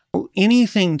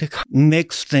 Anything to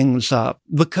mix things up,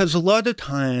 because a lot of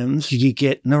times you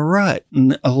get in a rut,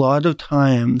 and a lot of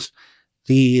times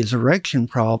these erection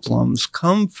problems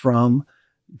come from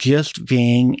just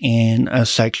being in a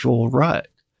sexual rut.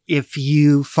 If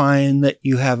you find that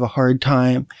you have a hard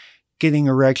time getting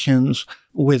erections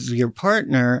with your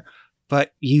partner,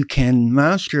 but you can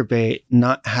masturbate,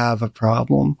 not have a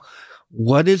problem,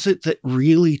 what is it that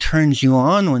really turns you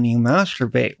on when you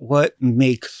masturbate? What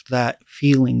makes that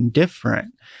feeling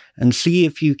different? And see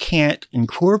if you can't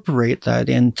incorporate that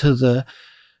into the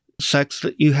sex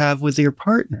that you have with your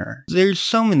partner. There's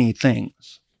so many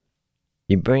things.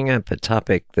 You bring up a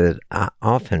topic that I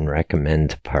often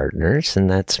recommend to partners, and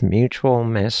that's mutual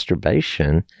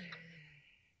masturbation.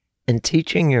 And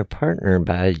teaching your partner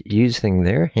by using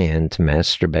their hand to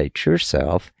masturbate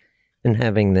yourself and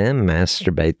having them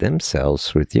masturbate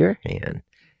themselves with your hand.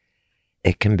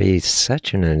 It can be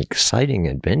such an exciting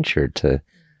adventure to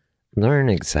learn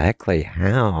exactly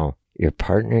how your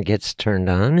partner gets turned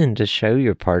on and to show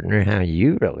your partner how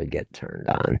you really get turned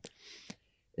on.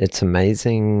 It's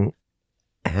amazing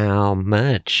how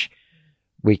much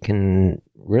we can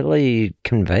really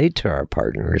convey to our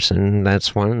partners, and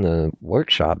that's one of the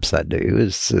workshops I do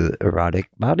is the erotic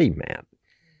body map.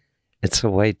 It's a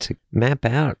way to map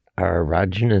out our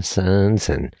erogenous zones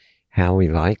and how we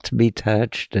like to be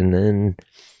touched, and then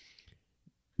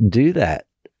do that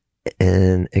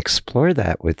and explore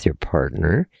that with your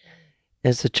partner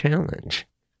as a challenge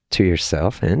to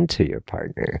yourself and to your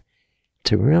partner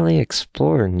to really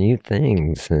explore new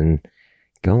things and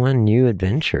go on new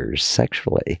adventures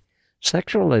sexually.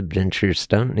 Sexual adventures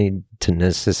don't need to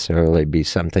necessarily be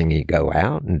something you go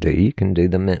out and do. You can do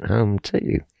them at home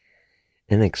too.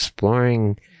 And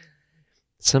exploring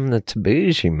some of the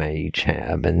taboos you may each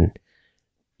have and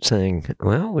saying,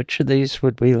 well, which of these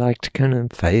would we like to kind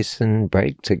of face and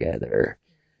break together?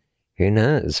 Who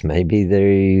knows? Maybe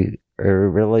they are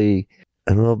really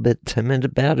a little bit timid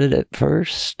about it at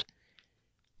first.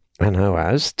 I know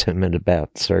I was timid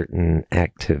about certain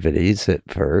activities at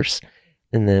first,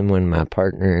 and then when my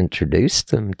partner introduced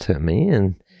them to me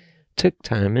and took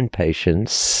time and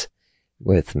patience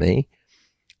with me,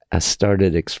 I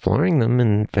started exploring them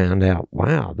and found out,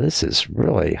 wow, this is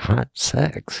really hot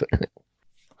sex.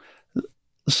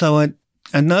 So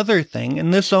another thing,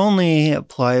 and this only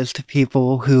applies to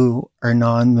people who are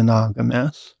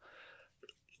non-monogamous,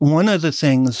 one of the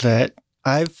things that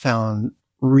I've found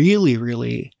really,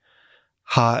 really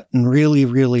hot and really,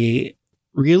 really,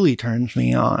 really turns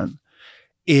me on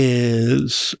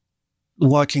is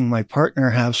watching my partner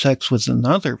have sex with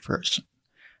another person.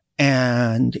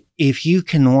 And if you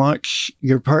can watch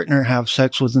your partner have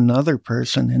sex with another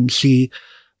person and see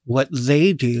what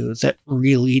they do that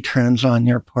really turns on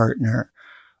your partner,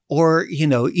 or,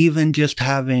 even just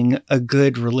having a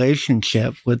good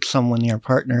relationship with someone your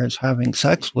partner is having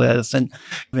sex with, and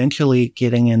eventually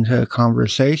getting into a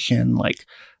conversation like,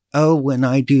 oh, when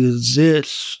I do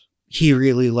this, he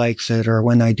really likes it, or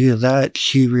when I do that,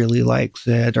 she really likes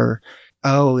it, or,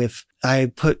 oh, if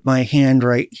I put my hand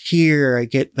right here, I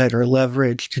get better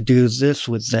leverage to do this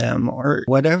with them, or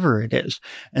whatever it is.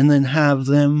 And then have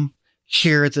them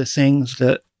share the things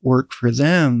that work for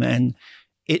them. And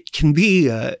it can be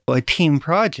a team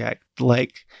project.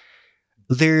 Like,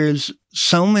 there's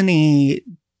so many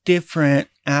different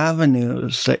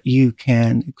avenues that you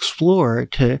can explore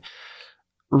to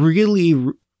really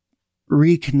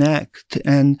reconnect.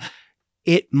 And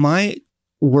it might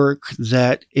work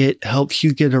that it helps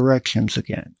you get erections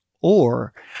again,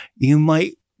 or you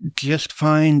might just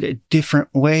find a different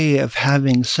way of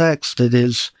having sex that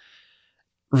is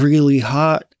really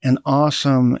hot and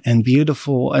awesome and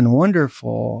beautiful and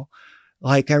wonderful.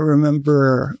 Like I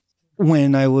remember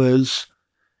when I was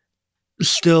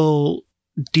still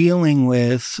dealing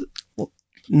with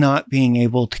not being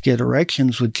able to get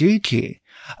erections with Gigi,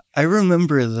 I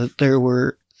remember that there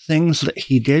were things that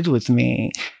he did with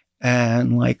me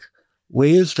and like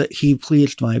ways that he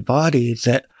pleased my body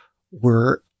that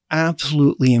were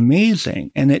absolutely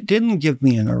amazing. And it didn't give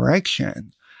me an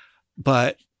erection,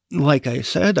 but like I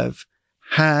said, I've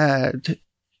had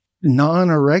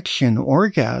non-erection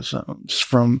orgasms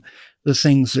from the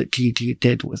things that Gigi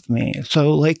did with me.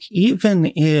 So like,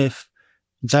 even if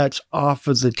that's off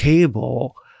of the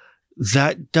table,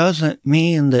 that doesn't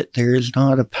mean that there's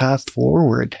not a path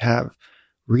forward to have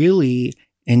really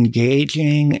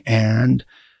engaging and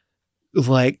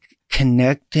like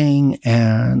connecting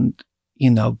and,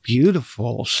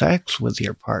 beautiful sex with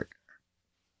your partner.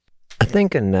 I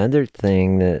think another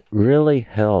thing that really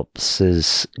helps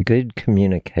is good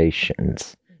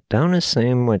communications. Don't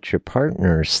assume what your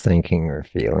partner's thinking or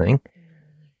feeling,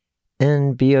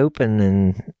 and be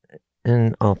open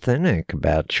and authentic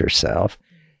about yourself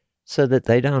so that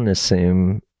they don't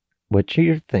assume what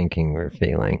you're thinking or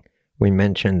feeling. We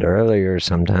mentioned earlier,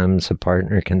 sometimes a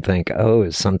partner can think, oh,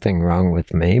 is something wrong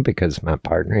with me because my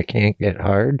partner can't get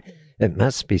hard? It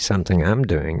must be something I'm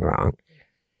doing wrong.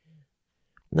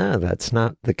 No, that's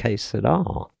not the case at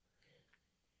all.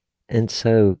 And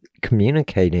so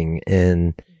communicating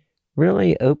and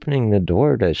really opening the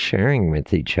door to sharing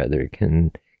with each other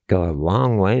can go a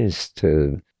long ways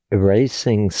to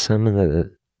erasing some of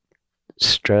the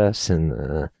stress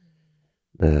and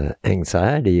the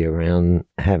anxiety around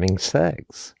having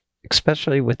sex,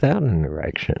 especially without an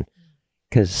erection,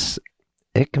 because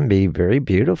it can be very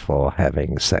beautiful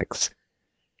having sex.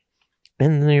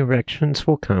 And the erections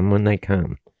will come when they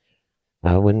come.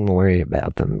 I wouldn't worry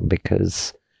about them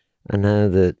because I know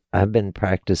that I've been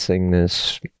practicing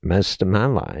this most of my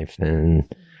life.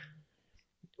 And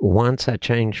once I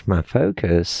change my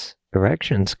focus,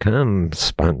 erections come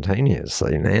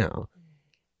spontaneously now.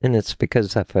 And it's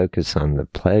because I focus on the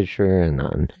pleasure and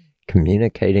on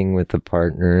communicating with the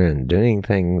partner and doing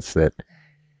things that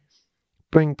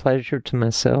bring pleasure to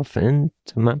myself and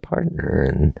to my partner.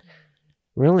 And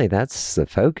really, that's the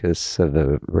focus of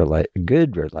a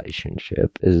good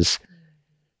relationship, is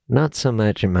not so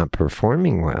much am I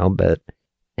performing well, but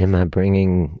am I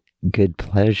bringing good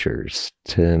pleasures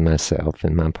to myself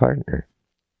and my partner.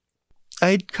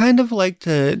 I'd kind of like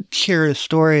to share a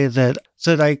story that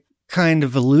I kind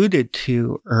of alluded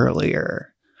to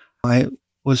earlier. I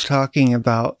was talking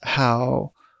about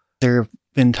how there have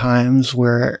been times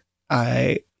where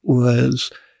I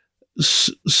was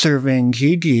serving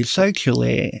Gigi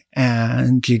sexually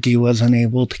and Gigi wasn't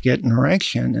able to get an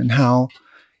erection, and how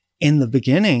in the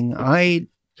beginning I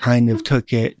kind of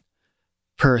took it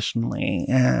personally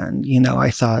and,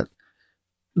 I thought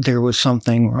there was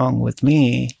something wrong with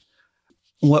me.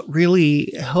 What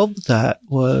really helped that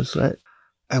was that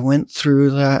I went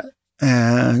through that,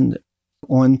 and at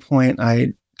one point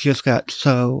I just got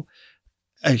so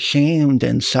ashamed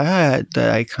and sad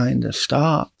that I kind of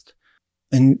stopped.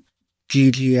 And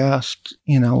Gigi asked,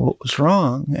 what was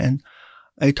wrong? And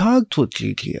I talked with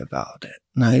Gigi about it.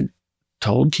 And I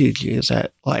told Gigi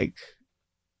that,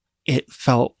 it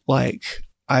felt like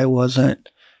I wasn't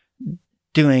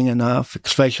doing enough,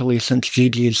 especially since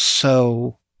Gigi is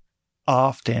so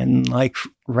often,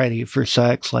 ready for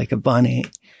sex like a bunny,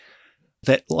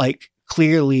 that,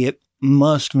 clearly it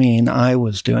must mean I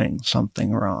was doing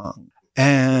something wrong.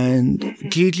 And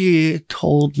Gigi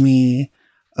told me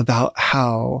about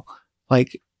how,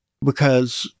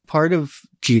 because part of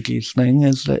Gigi's thing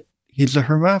is that he's a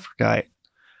hermaphrodite.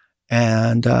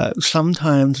 And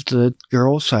sometimes the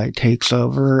girl side takes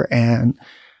over, and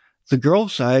the girl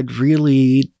side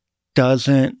really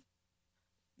doesn't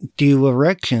do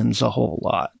erections a whole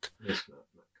lot.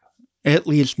 At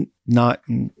least not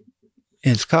in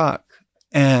his cock.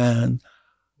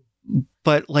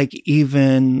 But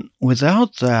even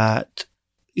without that,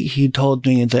 he told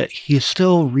me that he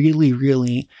still really,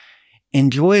 really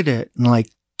enjoyed it, and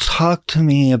talked to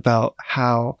me about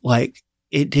how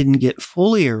it didn't get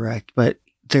fully erect, but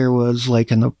there was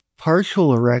a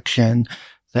partial erection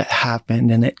that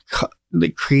happened, and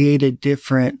it created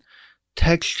different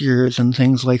textures and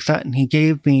things like that. And he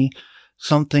gave me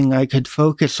something I could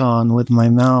focus on with my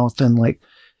mouth and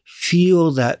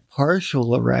feel that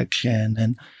partial erection.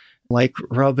 And like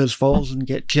rub his balls and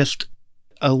get just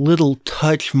a little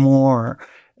touch more.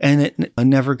 And it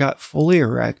never got fully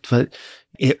erect, but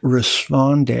it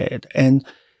responded. And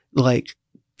like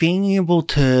being able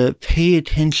to pay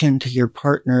attention to your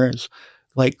partner's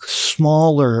like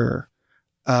smaller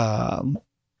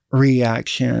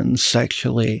reactions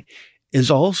sexually is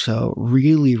also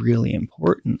really, really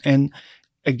important. And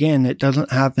again, it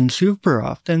doesn't happen super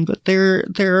often, but there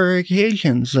are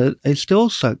occasions that I still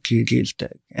suck Gigi's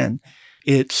dick, and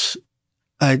it's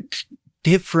a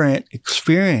different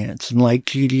experience. And like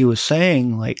Gigi was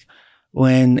saying, like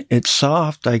when it's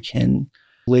soft, I can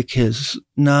lick his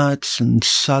nuts and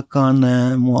suck on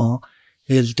them while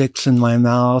his dick's in my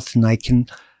mouth, and I can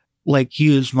like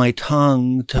use my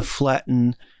tongue to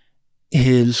flatten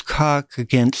his cock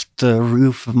against the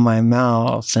roof of my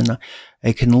mouth, and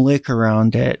I can lick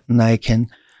around it, and I can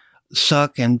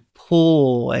suck and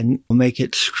pull and make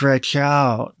it stretch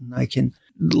out, and I can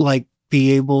like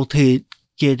be able to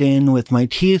get in with my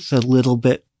teeth a little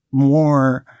bit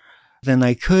more than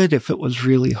I could if it was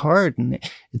really hard. And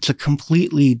it's a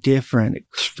completely different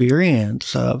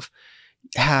experience of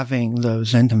having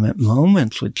those intimate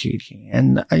moments with Gigi.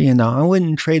 And, you know, I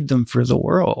wouldn't trade them for the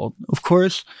world. Of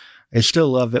course, I still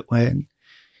love it when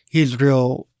he's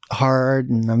real hard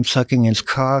and I'm sucking his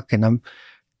cock and I'm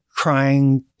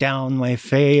crying down my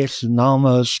face and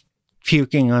almost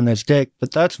puking on his dick,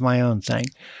 but that's my own thing.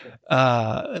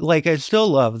 Like I still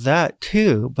love that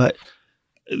too, but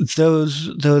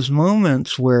those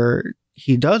moments where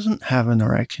he doesn't have an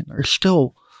erection are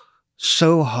still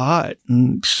so hot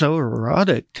and so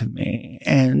erotic to me.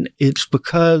 And it's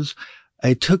because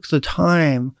I took the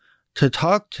time to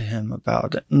talk to him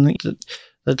about it. And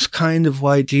that's kind of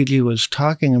why Gigi was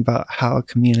talking about how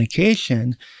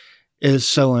communication is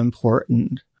so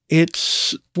important.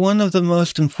 It's one of the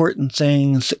most important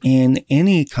things in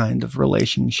any kind of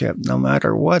relationship, no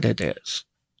matter what it is.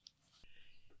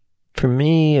 For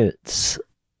me,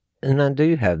 and I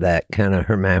do have that kind of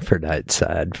hermaphrodite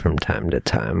side from time to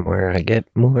time where I get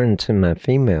more into my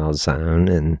female zone,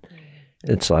 and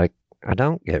it's like I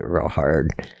don't get real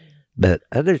hard, but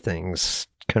other things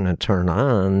kind of turn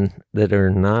on that are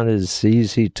not as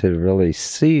easy to really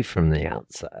see from the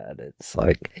outside. It's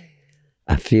like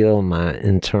I feel my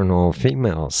internal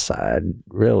female side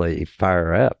really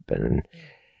fire up, and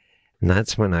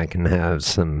that's when I can have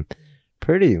some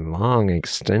pretty long,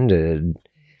 extended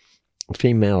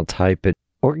female type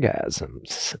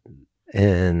orgasms.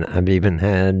 And I've even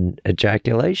had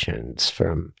ejaculations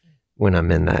from when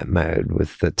I'm in that mode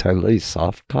with the totally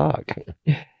soft cock.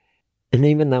 And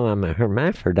even though I'm a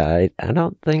hermaphrodite, I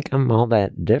don't think I'm all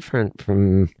that different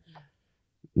from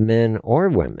men or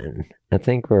women. I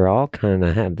think we're all kind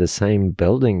of have the same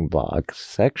building blocks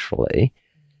sexually.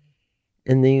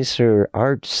 And these are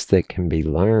arts that can be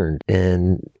learned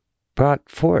and brought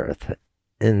forth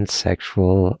in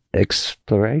sexual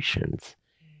explorations.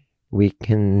 We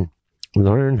can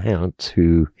learn how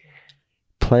to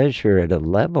pleasure at a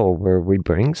level where we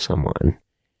bring someone.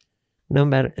 No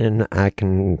matter, and I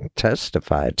can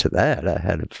testify to that. I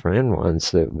had a friend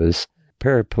once that was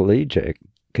paraplegic,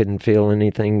 couldn't feel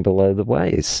anything below the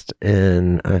waist,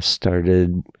 and I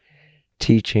started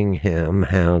teaching him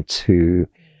how to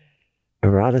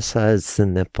eroticize the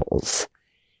nipples.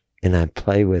 And I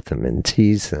play with him and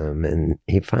tease him, and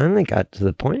he finally got to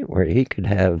the point where he could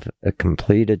have a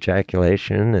complete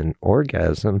ejaculation and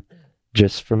orgasm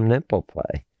just from nipple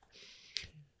play.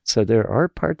 So there are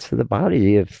parts of the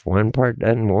body, if one part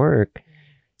doesn't work,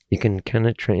 you can kind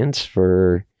of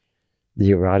transfer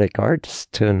the erotic arts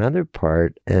to another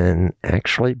part and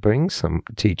actually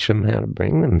teach them how to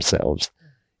bring themselves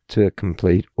to a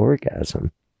complete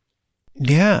orgasm.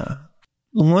 Yeah.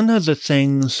 One of the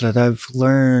things that I've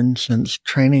learned since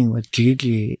training with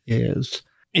Gigi is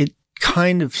it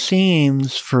kind of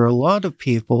seems for a lot of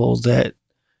people that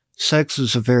sex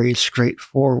is a very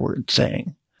straightforward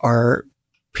thing. Our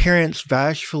parents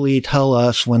bashfully tell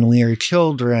us when we are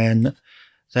children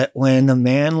that when a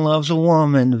man loves a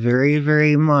woman very,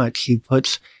 very much, he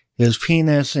puts his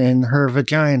penis in her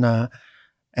vagina,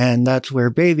 and that's where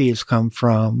babies come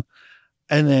from.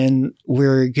 And then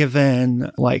we're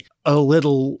given like a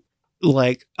little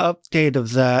like update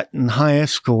of that in high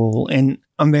school in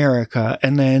America,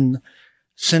 and then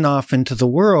sent off into the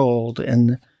world.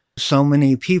 And so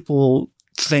many people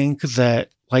think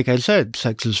that, like I said,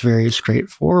 sex is very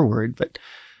straightforward. But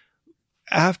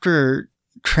after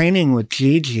training with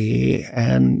Gigi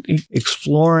and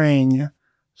exploring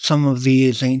some of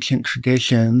these ancient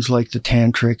traditions like the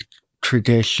Tantric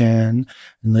tradition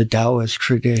and the Taoist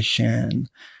tradition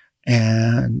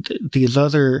and these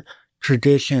other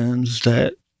traditions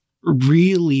that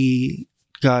really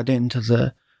got into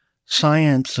the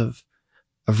science of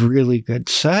really good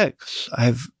sex,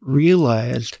 I've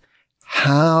realized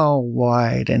how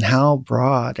wide and how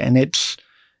broad, and it's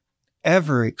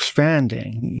ever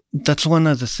expanding. That's one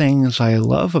of the things I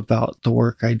love about the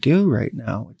work I do right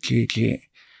now with Gigi,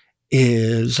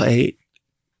 is I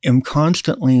am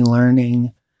constantly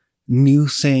learning new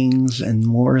things and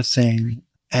more things.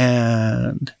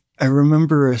 And I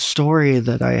remember a story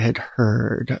that I had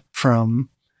heard from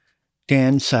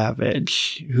Dan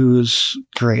Savage, who's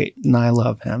great, and I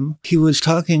love him. He was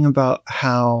talking about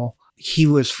how he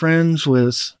was friends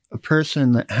with a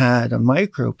person that had a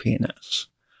micro penis.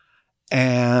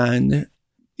 And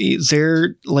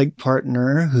their like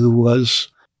partner, who was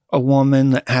a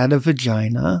woman that had a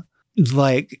vagina,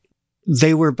 like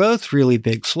they were both really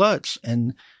big sluts.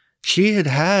 And she had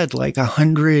had like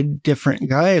 100 different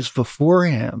guys before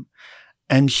him.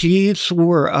 And she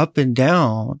swore up and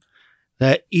down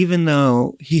that even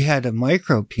though he had a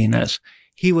micro penis,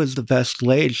 he was the best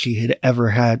laid she had ever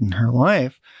had in her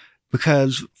life,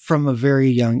 because from a very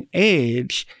young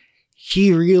age,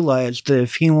 he realized that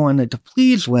if he wanted to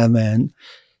please women,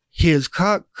 his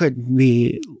cock could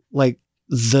be like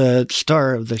the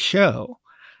star of the show.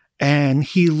 And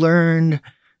he learned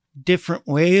different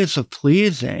ways of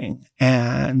pleasing.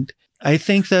 And I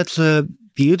think that's a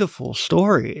beautiful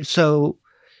story. So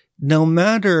no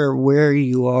matter where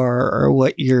you are or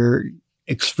what you're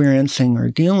experiencing or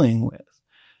dealing with,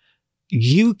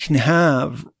 you can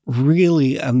have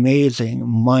really amazing,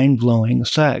 mind-blowing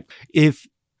sex. If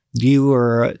you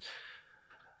are a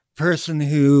person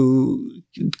who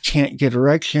can't get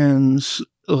erections,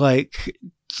 like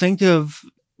think of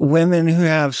women who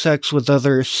have sex with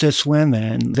other cis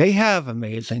women. They have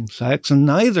amazing sex and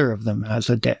neither of them has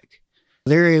a dick.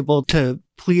 They're able to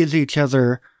please each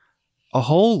other a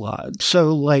whole lot.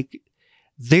 So like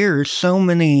there's so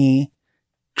many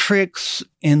tricks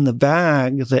in the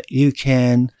bag that you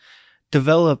can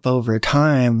develop over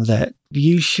time that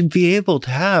you should be able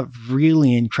to have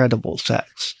really incredible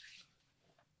sex.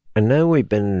 I know we've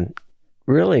been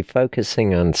really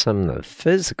focusing on some of the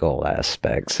physical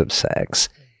aspects of sex,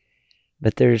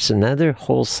 but there's another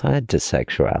whole side to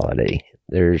sexuality.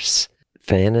 There's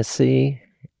fantasy,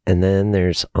 and then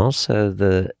there's also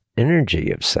the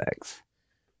energy of sex.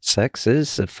 Sex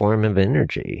is a form of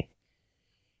energy.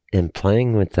 And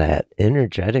playing with that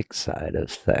energetic side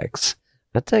of sex,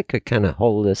 I take a kind of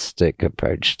holistic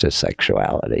approach to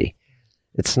sexuality.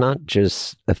 It's not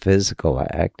just a physical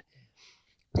act.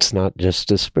 It's not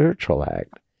just a spiritual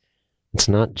act. It's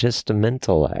not just a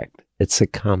mental act. It's a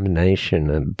combination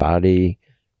of body,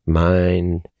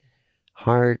 mind,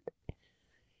 heart,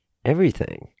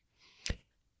 everything.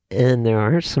 And there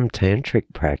are some tantric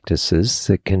practices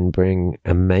that can bring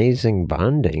amazing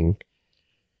bonding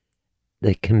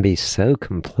that can be so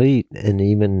complete and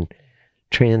even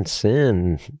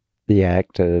transcend the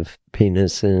act of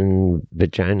penis and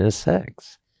vagina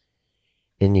sex.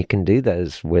 And you can do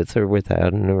those with or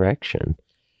without an erection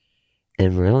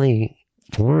and really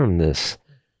form this,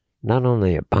 not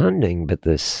only a bonding, but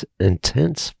this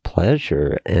intense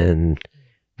pleasure and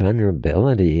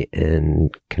vulnerability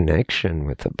and connection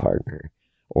with a partner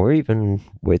or even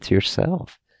with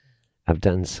yourself. I've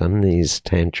done some of these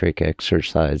tantric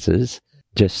exercises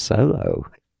just solo,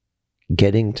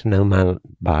 getting to know my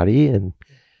body and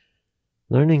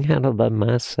learning how to love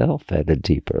myself at a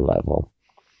deeper level.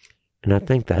 And I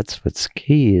think that's what's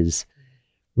key, is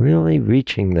really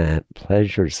reaching that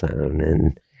pleasure zone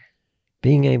and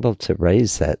being able to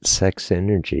raise that sex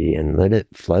energy and let it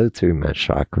flow through my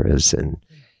chakras and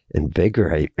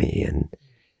invigorate me and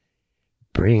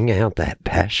bring out that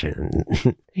passion.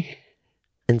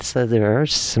 And so there are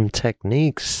some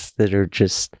techniques that are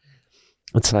just,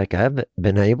 it's like I've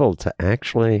been able to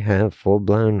actually have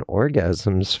full-blown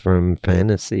orgasms from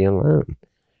fantasy alone.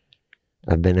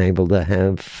 I've been able to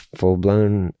have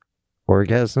full-blown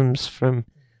orgasms from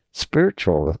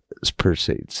spiritual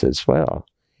pursuits as well.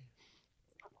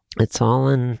 It's all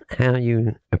in how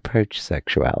you approach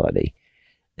sexuality.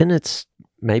 And it's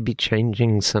maybe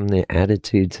changing some of the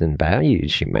attitudes and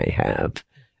values you may have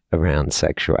around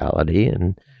sexuality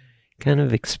and kind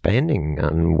of expanding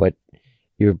on what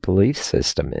your belief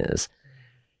system is.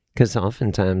 Because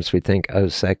oftentimes we think, oh,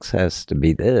 sex has to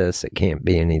be this, it can't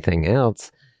be anything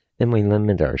else, and we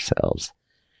limit ourselves.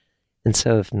 And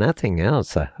so if nothing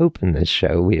else, I hope in this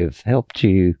show we have helped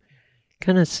you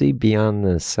kind of see beyond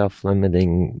the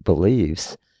self-limiting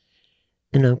beliefs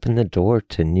and open the door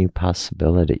to new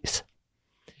possibilities.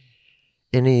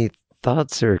 Any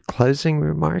thoughts or closing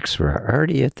remarks? We're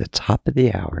already at the top of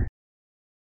the hour.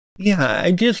 Yeah,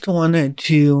 I just wanted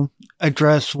to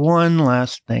address one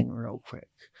last thing real quick,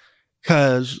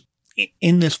 because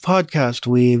in this podcast,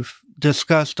 we've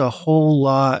discussed a whole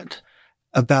lot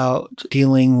about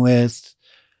dealing with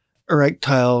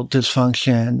erectile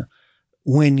dysfunction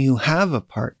when you have a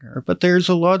partner, but there's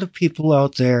a lot of people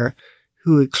out there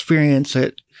who experience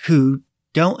it who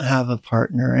don't have a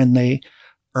partner, and they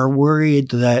are worried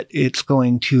that it's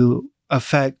going to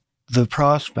affect the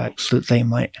prospects that they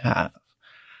might have.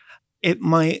 It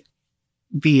might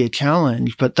be a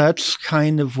challenge, but that's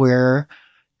kind of where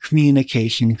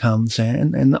communication comes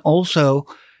in, and also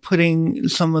putting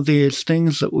some of these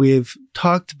things that we've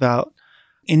talked about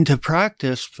into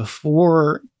practice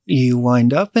before you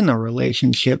wind up in a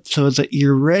relationship so that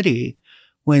you're ready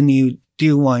when you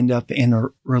do wind up in a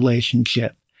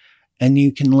relationship. And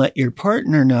you can let your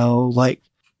partner know, like,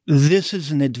 this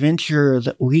is an adventure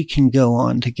that we can go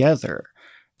on together.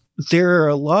 There are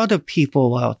a lot of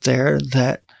people out there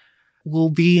that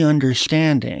will be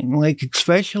understanding, like,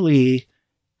 especially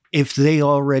if they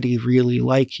already really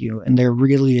like you and they're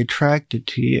really attracted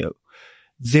to you.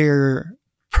 They're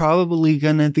probably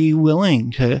going to be willing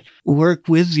to work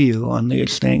with you on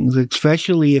these things,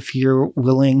 especially if you're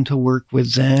willing to work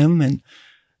with them and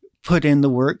put in the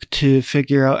work to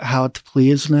figure out how to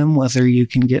please them, whether you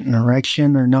can get an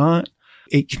erection or not.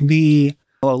 It can be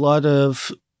a lot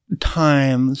of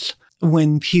times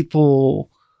when people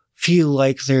feel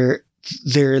like there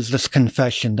is this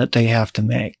confession that they have to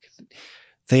make.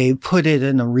 They put it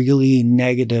in a really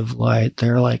negative light.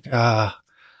 They're like, I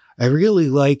really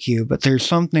like you, but there's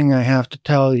something I have to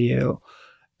tell you.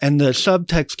 And the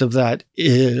subtext of that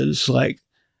is like,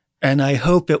 and I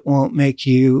hope it won't make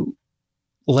you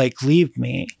like leave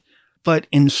me. But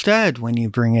instead, when you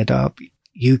bring it up,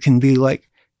 you can be like,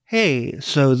 hey,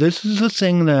 so this is the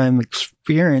thing that I'm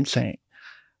experiencing,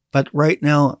 but right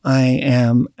now I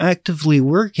am actively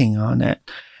working on it.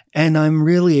 And I'm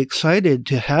really excited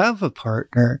to have a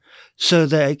partner so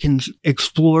that I can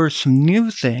explore some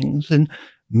new things and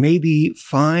maybe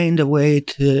find a way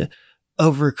to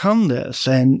overcome this.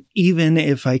 And even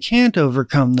if I can't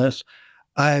overcome this,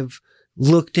 I've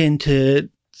looked into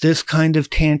this kind of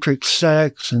tantric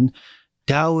sex and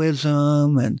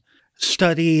Taoism and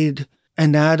studied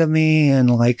anatomy, and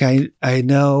like I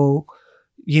know,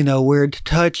 where to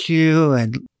touch you.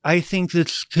 And I think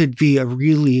this could be a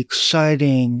really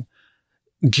exciting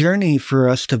journey for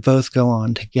us to both go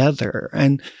on together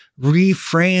and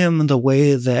reframe the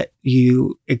way that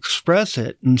you express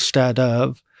it, instead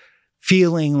of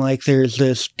feeling like there's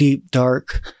this deep,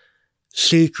 dark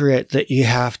secret that you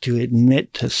have to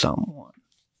admit to someone.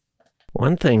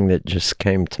 One thing that just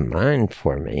came to mind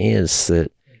for me is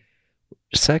that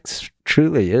sex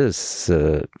truly is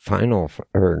the final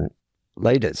or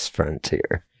latest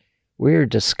frontier. We're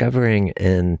discovering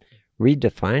and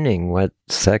redefining what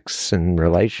sex and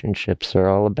relationships are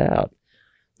all about.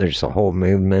 There's a whole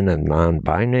movement of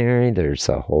non-binary. There's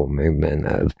a whole movement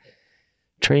of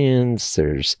trans.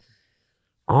 There's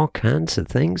all kinds of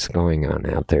things going on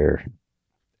out there.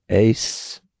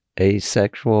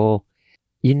 Asexual.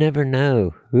 You never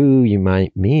know who you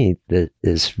might meet that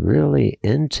is really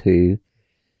into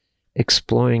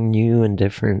exploring new and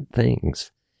different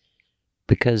things,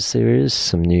 because there is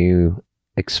some new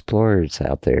explorers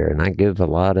out there, and I give a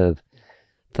lot of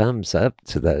thumbs up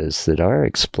to those that are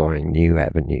exploring new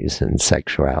avenues in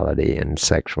sexuality and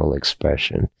sexual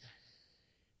expression.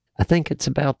 I think it's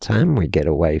about time we get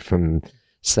away from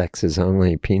sex is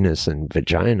only penis and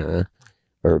vagina,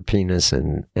 or penis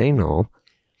and anal,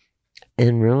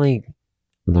 and really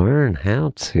learn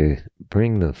how to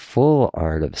bring the full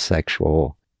art of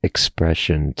sexual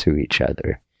expression to each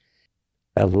other.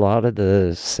 A lot of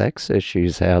the sex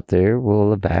issues out there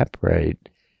will evaporate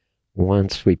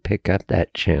once we pick up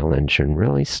that challenge and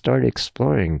really start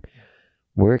exploring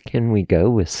where can we go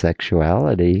with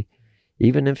sexuality.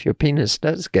 Even if your penis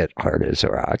does get hard as a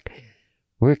rock,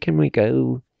 where can we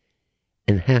go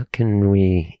and how can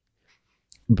we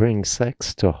bring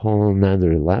sex to a whole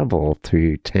nother level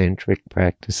through tantric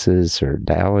practices or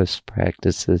Taoist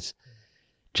practices?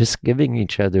 Just giving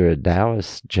each other a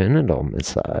Taoist genital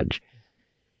massage.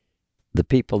 The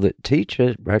people that teach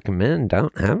it recommend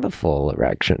don't have a full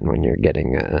erection when you're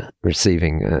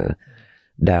receiving a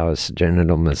Taoist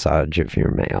genital massage if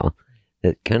you're male.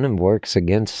 It kind of works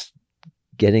against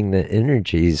getting the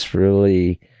energies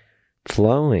really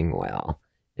flowing well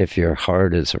if you're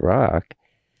hard as a rock.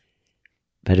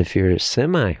 But if you're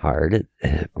semi-hard,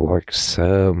 it works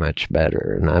so much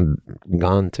better. And I've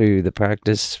gone through the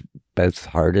practice both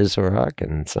hard as a rock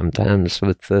and sometimes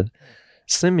with the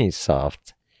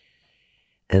semi-soft.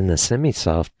 And the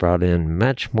semi-soft brought in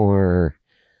much more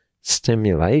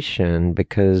stimulation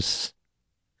because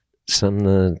some of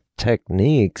the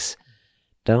techniques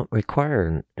don't require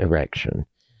an erection.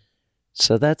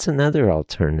 So that's another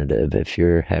alternative if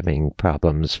you're having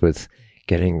problems with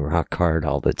getting rock hard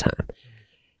all the time.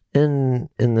 In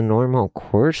the normal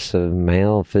course of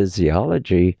male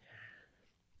physiology,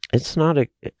 it's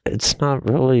not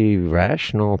really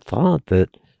rational thought that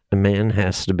a man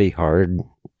has to be hard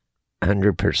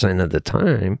 100% of the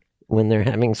time when they're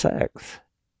having sex.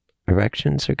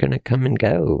 Erections are going to come and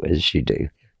go as you do.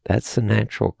 That's the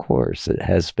natural course. It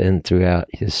has been throughout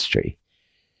history.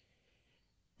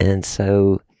 And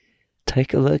so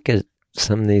take a look at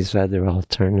some of these other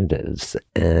alternatives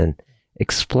and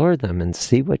explore them and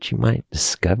see what you might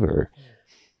discover.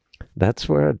 That's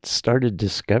where I started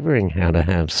discovering how to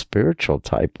have spiritual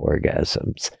type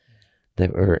orgasms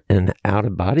that were in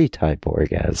out-of-body type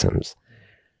orgasms.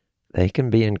 They can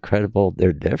be incredible.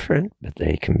 They're different, but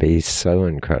they can be so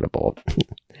incredible.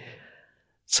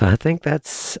 So I think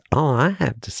that's all I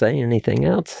have to say. Anything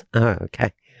else? Oh,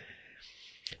 okay.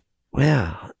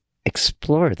 Well,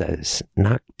 explore those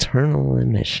nocturnal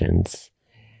emissions.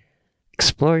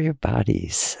 Explore your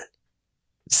bodies.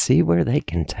 See where they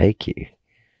can take you.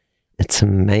 It's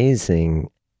amazing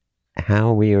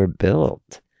how we are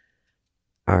built.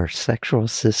 Our sexual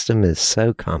system is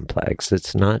so complex.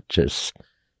 It's not just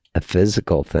a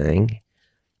physical thing.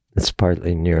 It's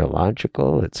partly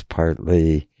neurological. It's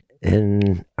partly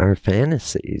in our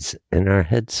fantasies, in our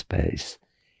headspace,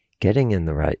 getting in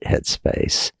the right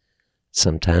headspace.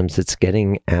 Sometimes it's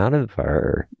getting out of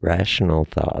our rational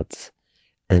thoughts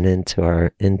and into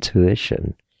our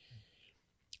intuition.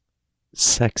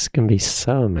 Sex can be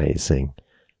so amazing.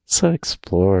 So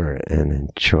explore and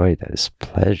enjoy those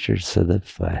pleasures of the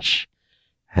flesh.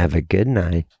 Have a good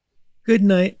night. Good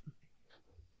night.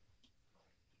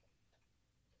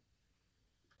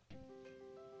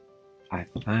 I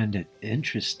find it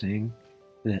interesting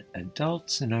that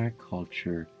adults in our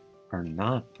culture are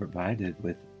not provided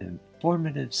with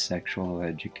informative sexual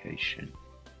education.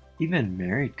 Even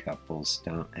married couples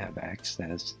don't have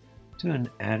access to an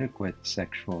adequate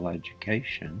sexual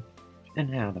education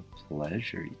and how to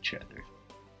pleasure each other.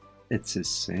 It's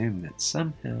assumed that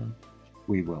somehow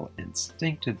we will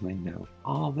instinctively know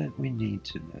all that we need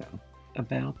to know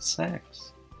about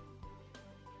sex.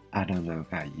 I don't know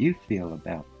how you feel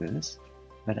about this,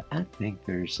 but I think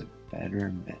there's a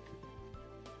better method.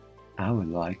 I would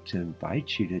like to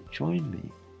invite you to join me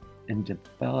in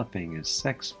developing a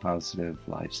sex-positive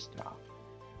lifestyle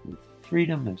with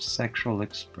freedom of sexual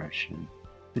expression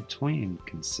between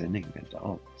consenting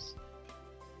adults.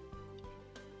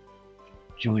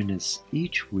 Join us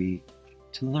each week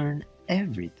to learn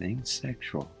everything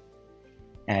sexual.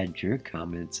 Add your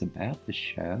comments about the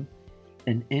show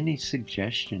and any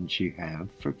suggestions you have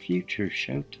for future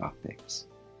show topics.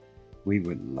 We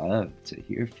would love to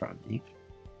hear from you.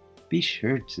 Be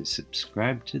sure to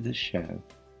subscribe to the show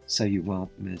so you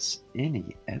won't miss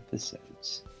any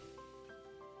episodes.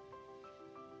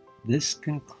 This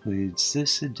concludes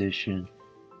this edition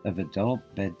of Adult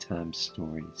Bedtime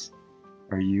Stories.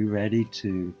 Are you ready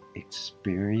to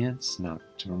experience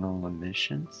nocturnal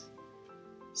emissions?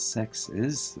 Sex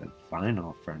is the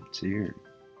final frontier,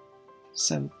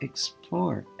 so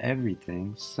explore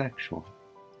everything sexual.